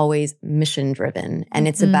is always mission driven. And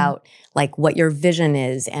it's about like what your vision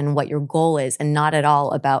is and what your goal is, and not at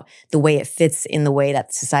all about the way it fits in the way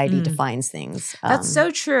that society defines things. That's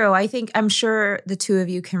so true. I'm sure the two of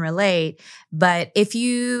you can relate, but if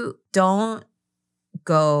you don't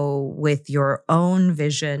go with your own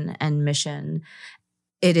vision and mission,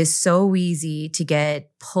 it is so easy to get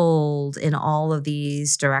pulled in all of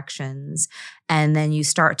these directions. And then you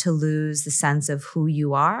start to lose the sense of who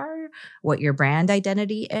you are, what your brand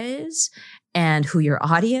identity is, and who your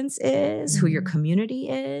audience is, who your community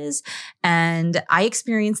is. And I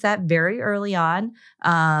experienced that very early on,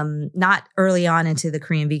 not early on into the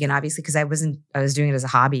Korean vegan, obviously, because I was doing it as a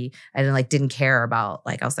hobby. I didn't care about,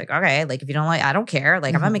 I was like, okay, if you don't like, I don't care.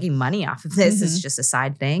 I'm not making money off of this. It's just a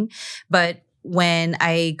side thing. But when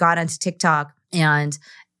I got onto TikTok and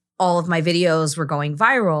all of my videos were going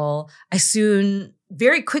viral, I soon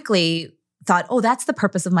very quickly thought, oh, that's the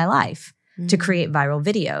purpose of my life. To create viral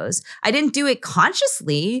videos. I didn't do it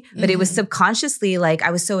consciously, but it was subconsciously, I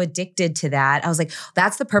was so addicted to that. I was like,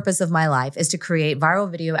 that's the purpose of my life, is to create viral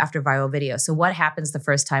video after viral video. So what happens the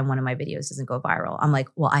first time one of my videos doesn't go viral? I'm like,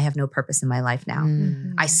 well, I have no purpose in my life now.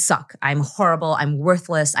 I suck. I'm horrible. I'm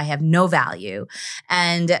worthless. I have no value.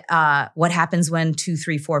 And what happens when 2,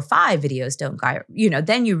 3, 4, 5 videos don't go,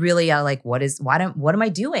 then you really are like, what am I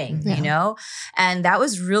doing? And that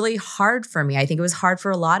was really hard for me. I think it was hard for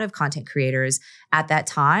a lot of content creators at that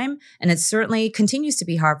time. And it certainly continues to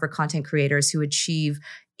be hard for content creators who achieve,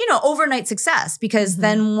 overnight success, because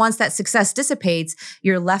then once that success dissipates,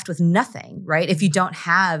 you're left with nothing, right? If you don't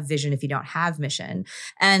have vision, if you don't have mission.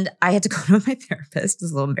 And I had to go to my therapist.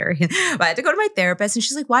 It's a little embarrassing, but I had to go to my therapist, and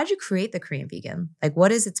she's like, why did you create the Korean vegan?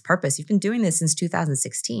 What is its purpose? You've been doing this since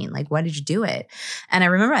 2016. Why did you do it? And I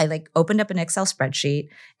remember I opened up an Excel spreadsheet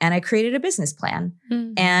and I created a business plan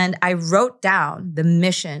and I wrote down the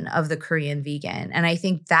mission of the Korean vegan. And I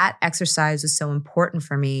think that exercise was so important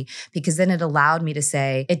for me, because then it allowed me to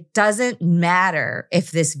say, it doesn't matter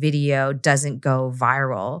if this video doesn't go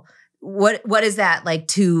viral. What is that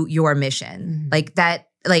to your mission?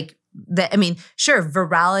 Sure,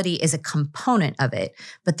 virality is a component of it,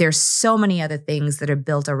 but there's so many other things that are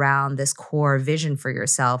built around this core vision for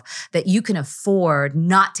yourself that you can afford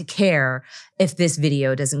not to care if this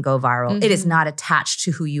video doesn't go viral. It is not attached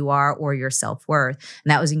to who you are or your self-worth.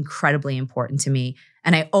 And that was incredibly important to me.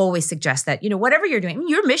 And I always suggest that, whatever you're doing,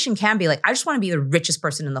 your mission can be I just want to be the richest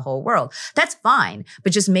person in the whole world. That's fine.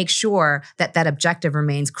 But just make sure that that objective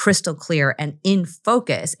remains crystal clear and in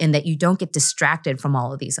focus, and that you don't get distracted from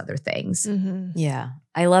all of these other things. Yeah.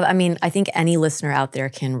 I think any listener out there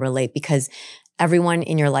can relate, because everyone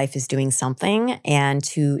in your life is doing something, and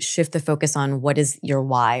to shift the focus on what is your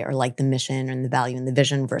why, or the mission and the value and the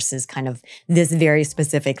vision, versus kind of this very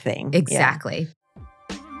specific thing. Exactly. Yeah.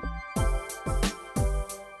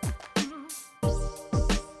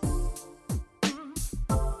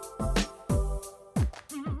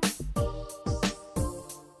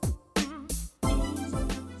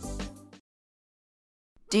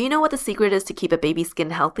 Do you know what the secret is to keep a baby's skin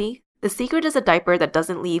healthy? The secret is a diaper that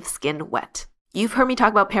doesn't leave skin wet. You've heard me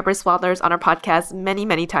talk about Pampers Swaddlers on our podcast many,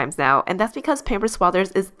 many times now, and that's because Pampers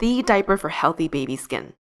Swaddlers is the diaper for healthy baby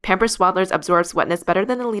skin. Pampers Swaddlers absorbs wetness better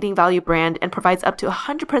than the leading value brand and provides up to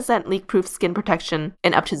 100% leak-proof skin protection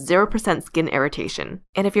and up to 0% skin irritation.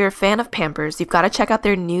 And if you're a fan of Pampers, you've got to check out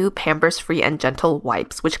their new Pampers Free and Gentle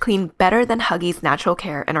wipes, which clean better than Huggies Natural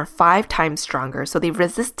Care and are 5 times stronger, so they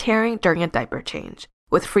resist tearing during a diaper change.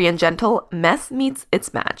 With Free and Gentle, mess meets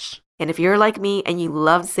its match. And if you're like me and you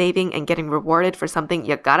love saving and getting rewarded for something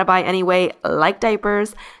you gotta buy anyway, like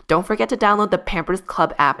diapers, don't forget to download the Pampers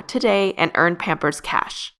Club app today and earn Pampers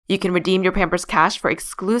Cash. You can redeem your Pampers Cash for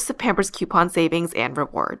exclusive Pampers coupon savings and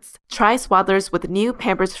rewards. Try Swaddlers with new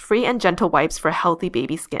Pampers Free and Gentle wipes for healthy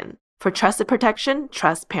baby skin. For trusted protection,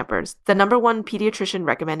 trust Pampers, the #1 pediatrician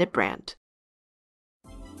recommended brand.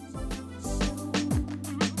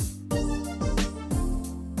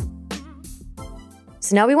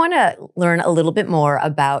 So now we want to learn a little bit more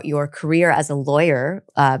about your career as a lawyer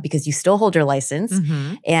because you still hold your license.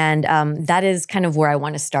 Mm-hmm. And that is kind of where I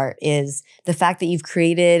want to start is the fact that you've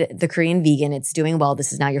created the Korean Vegan. It's doing well.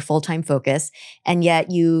 This is now your full-time focus. And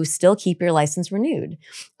yet you still keep your license renewed.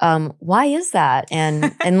 Why is that?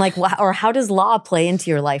 And like, or how does law play into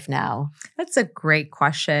your life now? That's a great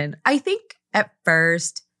question. I think at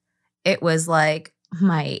first it was like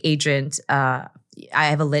my agent, I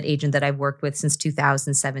have a lit agent that I've worked with since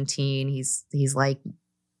 2017. He's like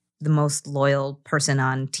the most loyal person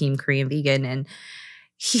on Team Korean Vegan. And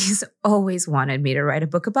he's always wanted me to write a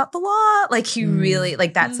book about the law. Like he really,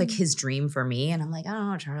 like that's like his dream for me. And I'm like, I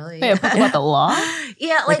don't know, Charlie. Wait, a book about the law?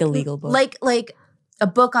 Yeah. Like a legal book. Like a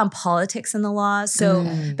book on politics and the law. So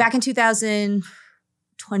back in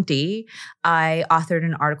 2020, I authored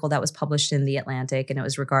an article that was published in The Atlantic, and it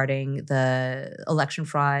was regarding the election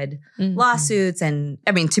fraud lawsuits. And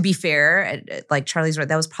I mean, to be fair, like Charlie's right,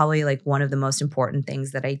 that was probably like one of the most important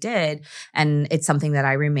things that I did. And it's something that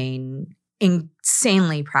I remain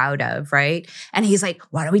insanely proud of, right? And he's like,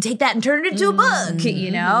 why don't we take that and turn it into a book, you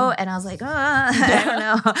know? And I was like, I don't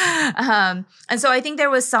know. And so I think there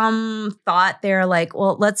was some thought there like,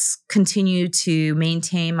 well, let's continue to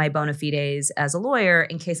maintain my bona fides as a lawyer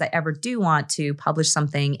in case I ever do want to publish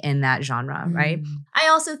something in that genre, right? I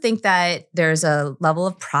also think that there's a level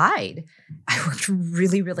of pride. I worked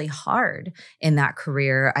really, really hard in that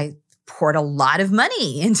career. I poured a lot of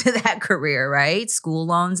money into that career, right? School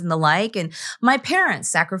loans and the like. And my parents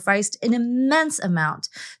sacrificed an immense amount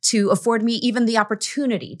to afford me even the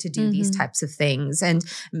opportunity to do these types of things. And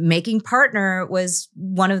making partner was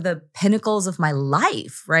one of the pinnacles of my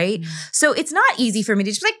life, right? So it's not easy for me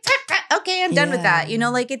to just be like, okay, I'm done with that. You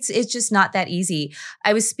know, like it's just not that easy.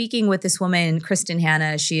 I was speaking with this woman, Kristen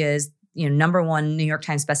Hanna. She is #1 New York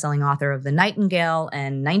Times bestselling author of The Nightingale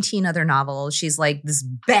and 19 other novels. She's like this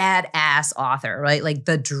badass author, right? Like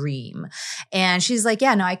the dream. And she's like,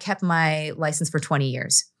 yeah, no, I kept my license for 20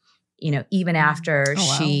 years, even after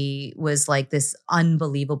she was like this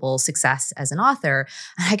unbelievable success as an author.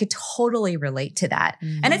 And I could totally relate to that.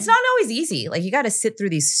 And it's not always easy. Like you got to sit through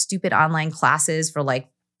these stupid online classes for like,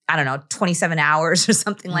 I don't know, 27 hours or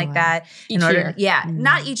something like that. Each year? Yeah.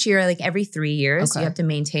 Not each year, like every 3 years, you have to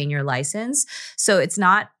maintain your license. So it's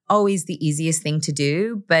not always the easiest thing to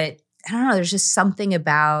do, but I don't know, there's just something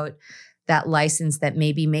about that license that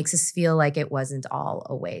maybe makes us feel like it wasn't all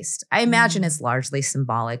a waste. I imagine it's largely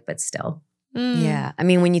symbolic, but still. Yeah. I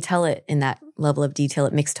mean, when you tell it in that level of detail,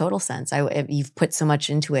 it makes total sense. You've put so much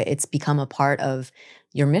into it. It's become a part of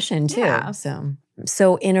your mission too. Yeah.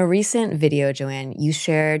 So in a recent video, Joanne, you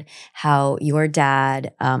shared how your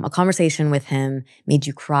dad, a conversation with him made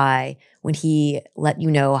you cry when he let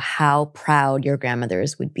you know how proud your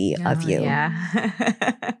grandmothers would be of you. Yeah.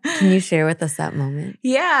 Can you share with us that moment?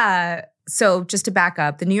 Yeah. So just to back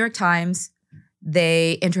up, the New York Times,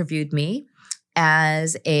 they interviewed me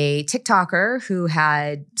as a TikToker who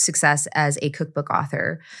had success as a cookbook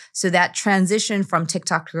author. So that transition from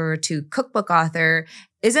TikToker to cookbook author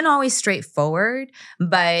isn't always straightforward,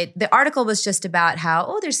 but the article was just about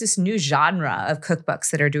how, there's this new genre of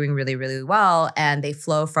cookbooks that are doing really, really well, and they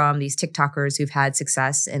flow from these TikTokers who've had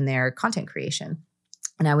success in their content creation.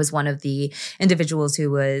 And I was one of the individuals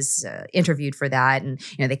who was interviewed for that. And,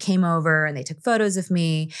 they came over and they took photos of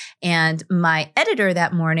me. And my editor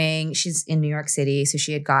that morning, she's in New York City. So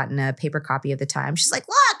she had gotten a paper copy of the Times. She's like,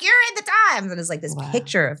 look, you're in the Times. And it's like this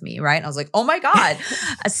picture of me, right? And I was like, oh my God.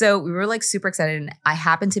 So we were like super excited. And I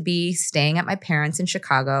happened to be staying at my parents' in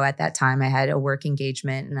Chicago at that time. I had a work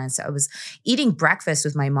engagement. And I was eating breakfast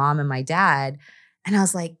with my mom and my dad. And I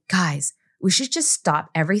was like, guys, we should just stop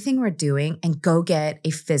everything we're doing and go get a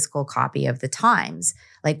physical copy of the Times.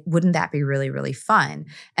 Like, wouldn't that be really, really fun?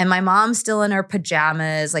 And my mom's still in her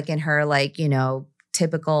pajamas, like in her,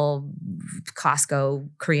 typical Costco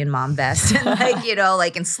Korean mom vest and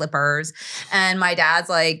like in slippers. And my dad's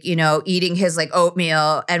eating his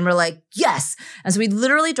oatmeal, and we're like, yes. And so we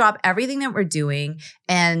literally drop everything that we're doing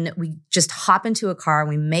and we just hop into a car and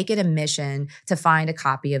we make it a mission to find a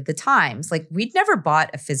copy of the Times. Like, we'd never bought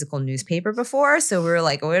a physical newspaper before. So we were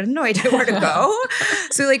like, we had no idea where to go.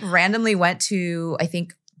 So we randomly went to, I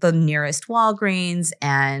think, the nearest Walgreens,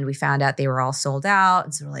 and we found out they were all sold out.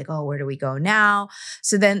 And so we're like, oh, where do we go now?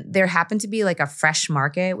 So then there happened to be like a Fresh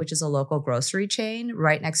Market, which is a local grocery chain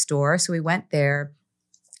right next door. So we went there.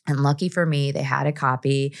 And lucky for me, they had a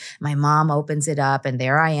copy. My mom opens it up and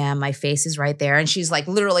there I am. My face is right there. And she's like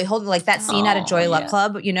literally holding like that scene out of Joy Luck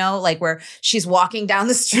Club, you know, like where she's walking down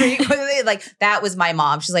the street. Like that was my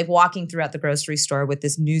mom. She's like walking throughout the grocery store with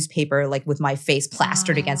this newspaper, like with my face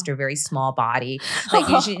plastered against her very small body.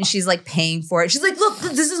 Like she's like paying for it. She's like, look,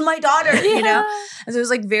 this is my daughter, you know? And so it was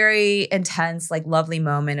like very intense, like lovely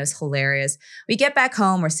moment. It was hilarious. We get back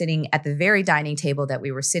home. We're sitting at the very dining table that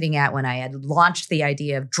we were sitting at when I had launched the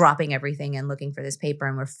idea of dropping everything and looking for this paper.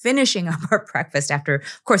 And we're finishing up our breakfast after,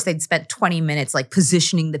 of course, they'd spent 20 minutes like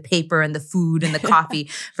positioning the paper and the food and the coffee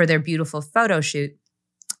for their beautiful photo shoot.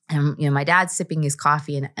 And, you know, my dad's sipping his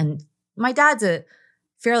coffee and my dad's a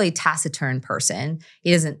fairly taciturn person.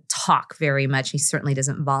 He doesn't talk very much. He certainly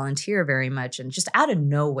doesn't volunteer very much. And just out of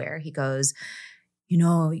nowhere, he goes, you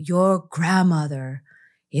know, your grandmother,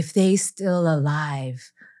 if they still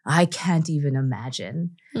alive, I can't even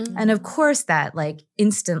imagine. Mm-hmm. And of course that like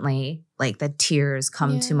instantly, like the tears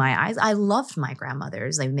come to my eyes. I loved my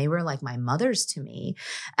grandmothers. Like they were like my mothers to me.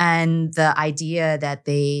 And the idea that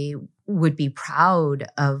they would be proud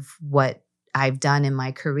of what I've done in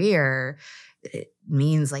my career, it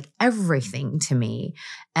means like everything to me.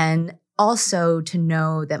 And also to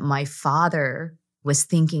know that my father was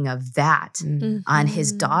thinking of that on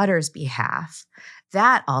his daughter's behalf,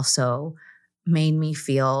 that also made me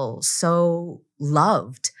feel so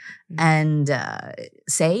loved and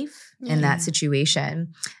safe in that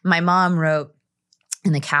situation. My mom wrote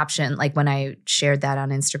in the caption, like when I shared that on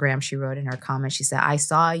Instagram, she wrote in her comment, she said, I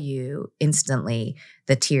saw you instantly,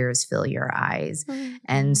 the tears fill your eyes.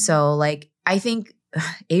 And so like, I think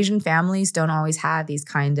Asian families don't always have these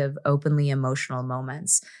kind of openly emotional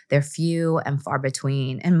moments. They're few and far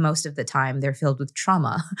between. And most of the time they're filled with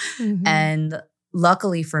trauma. And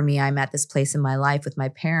luckily for me, I'm at this place in my life with my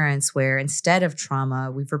parents where instead of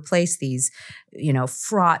trauma, we've replaced these, you know,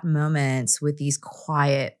 fraught moments with these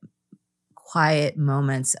quiet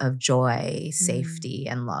moments of joy, safety,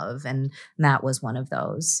 and love. And that was one of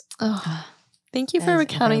those. Oh, thank you for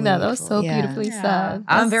recounting that. That was so beautifully said.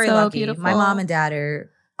 I'm very so lucky. Beautiful. My mom and dad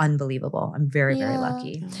are unbelievable. I'm very, very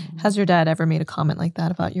lucky. Has your dad ever made a comment like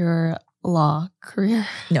that about your law career?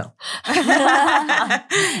 No. No. I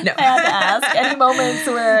had to ask. Any moments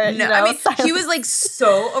where, no, I mean, he was like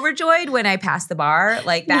so overjoyed when I passed the bar.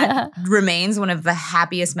 Like that remains one of the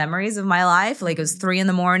happiest memories of my life. Like it was 3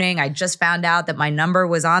 a.m. I just found out that my number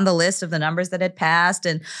was on the list of the numbers that had passed.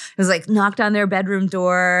 And it was like knocked on their bedroom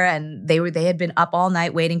door and they had been up all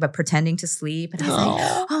night waiting, but pretending to sleep. And I was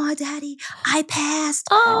like, oh, Daddy, I passed.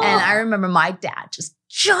 And I remember my dad just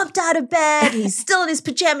jumped out of bed. He's still in his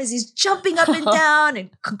pajamas. He's jumping up and down and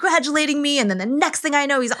congratulating me. And then the next thing I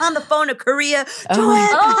know, he's on the phone to Korea. Joanne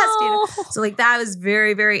passed, you know? So like that was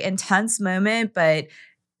very, very intense moment. But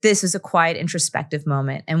this was a quiet, introspective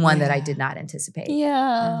moment and one that I did not anticipate.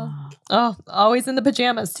 Yeah. Oh, always in the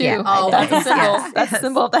pajamas too. Yeah, that's a symbol. That's a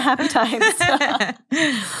symbol of the happy times.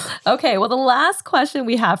 Okay. Well, the last question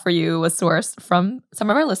we have for you was sourced from some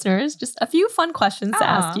of our listeners. Just a few fun questions to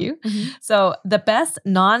ask you. So the best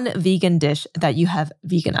non-vegan dish that you have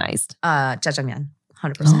veganized? Jjajangmyeon.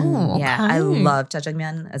 100%. Oh, okay. Yeah, I love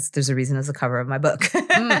jjajangmyeon. There's a reason it's the cover of my book.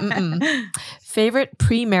 Favorite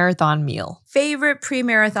pre-marathon meal? Favorite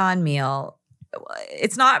pre-marathon meal?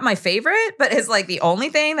 It's not my favorite, but it's like the only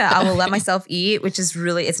thing that I will let myself eat, which is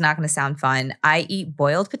really, it's not going to sound fun. I eat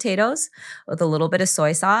boiled potatoes with a little bit of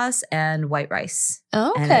soy sauce and white rice.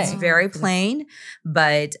 Okay. And it's very plain,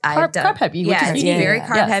 but I've done— carb heavy. Yeah, it's very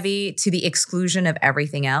carb Yes. heavy to the exclusion of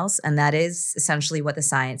everything else. And that is essentially what the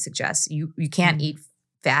science suggests. You can't eat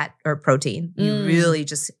fat or protein. You really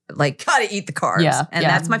just like gotta eat the carbs. And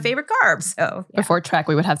that's my favorite carb. So before track,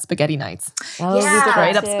 we would have spaghetti nights. Yeah.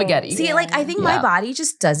 Straight up spaghetti. See, like I think my body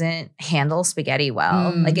just doesn't handle spaghetti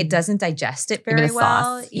well. Like it doesn't digest it very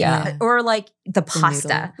well. Sauce. Yeah. Or like the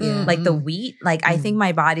pasta, like the wheat. Like I think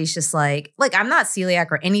my body's just like I'm not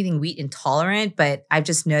celiac or anything wheat intolerant, but I've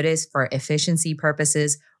just noticed for efficiency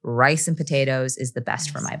purposes, rice and potatoes is the best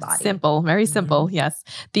for my body. Simple, very simple. Yes.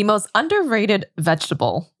 The most underrated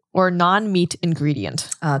vegetable or non-meat ingredient?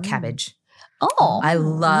 Cabbage. Oh, I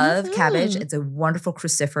love cabbage. It's a wonderful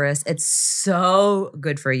cruciferous. It's so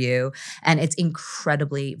good for you. And it's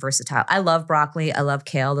incredibly versatile. I love broccoli. I love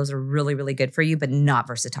kale. Those are really, really good for you, but not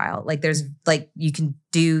versatile. Like there's like, you can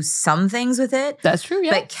do some things with it. That's true.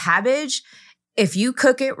 Yeah. But cabbage, if you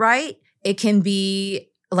cook it right, it can be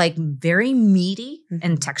like very meaty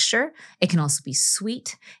in texture. It can also be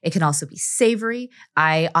sweet. It can also be savory.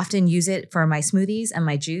 I often use it for my smoothies and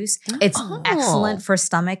my juice. It's excellent for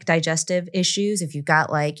stomach digestive issues. If you've got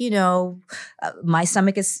like, my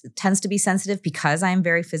stomach tends to be sensitive because I'm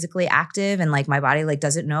very physically active and like my body like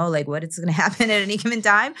doesn't know like what it's going to happen at any given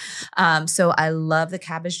time. So I love the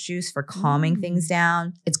cabbage juice for calming things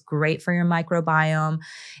down. It's great for your microbiome.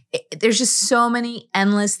 There's just so many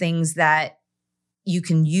endless things that you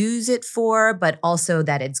can use it for, but also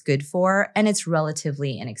that it's good for. And it's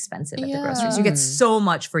relatively inexpensive at the groceries. You get so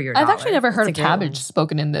much for your dollar. I've actually never heard of cabbage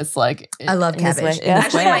spoken in this I love cabbage. In this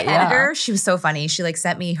Actually, way, my editor, she was so funny. She like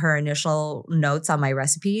sent me her initial notes on my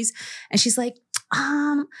recipes. And she's like, I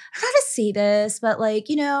don't know how to say this, but like,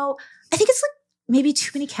 I think it's like maybe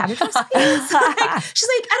too many cabbage recipes. She's like, I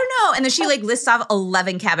don't know. And then she like lists off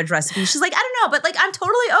 11 cabbage recipes. She's like, I don't know, but like, I'm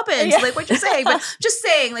totally open to like what you're saying, but just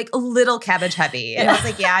saying like a little cabbage heavy. And I was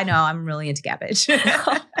like, yeah, I know. I'm really into cabbage.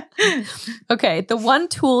 Okay. The one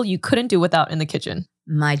tool you couldn't do without in the kitchen.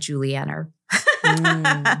 My julienner.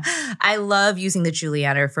 I love using the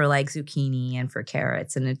julienner for like zucchini and for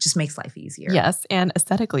carrots, and it just makes life easier. Yes, and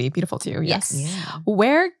aesthetically beautiful too. Yes. Yeah.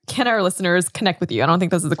 Where can our listeners connect with you? I don't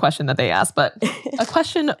think this is the question that they asked, but a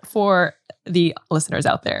question for the listeners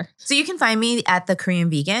out there. So you can find me at The Korean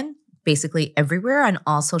Vegan, basically everywhere on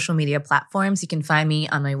all social media platforms. You can find me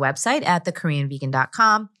on my website at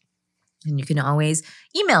thekoreanvegan.com. And you can always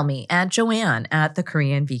email me at Joanne at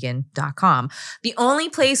thekoreanvegan.com. The only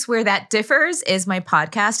place where that differs is my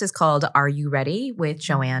podcast is called Are You Ready with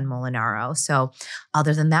Joanne Molinaro. So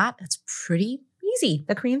other than that, it's pretty easy.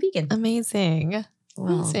 The Korean Vegan. Amazing.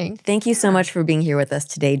 Amazing. Thank you so much for being here with us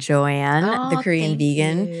today, Joanne, the Korean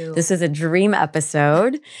Vegan. You. This is a dream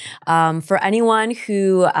episode. For anyone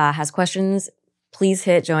who has questions, please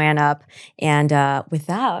hit Joanne up. And with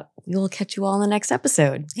that, we will catch you all in the next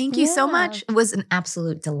episode. Thank you so much. It was an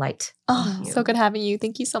absolute delight. Oh, so good having you.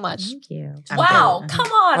 Thank you so much. Thank you. Wow, come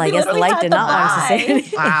on. Well, I we guess the literally light had did the not want us to say vibe.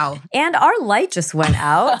 anything. Wow. And our light just went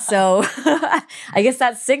out. So I guess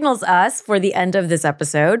that signals us for the end of this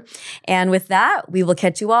episode. And with that, we will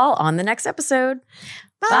catch you all on the next episode.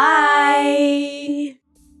 Bye.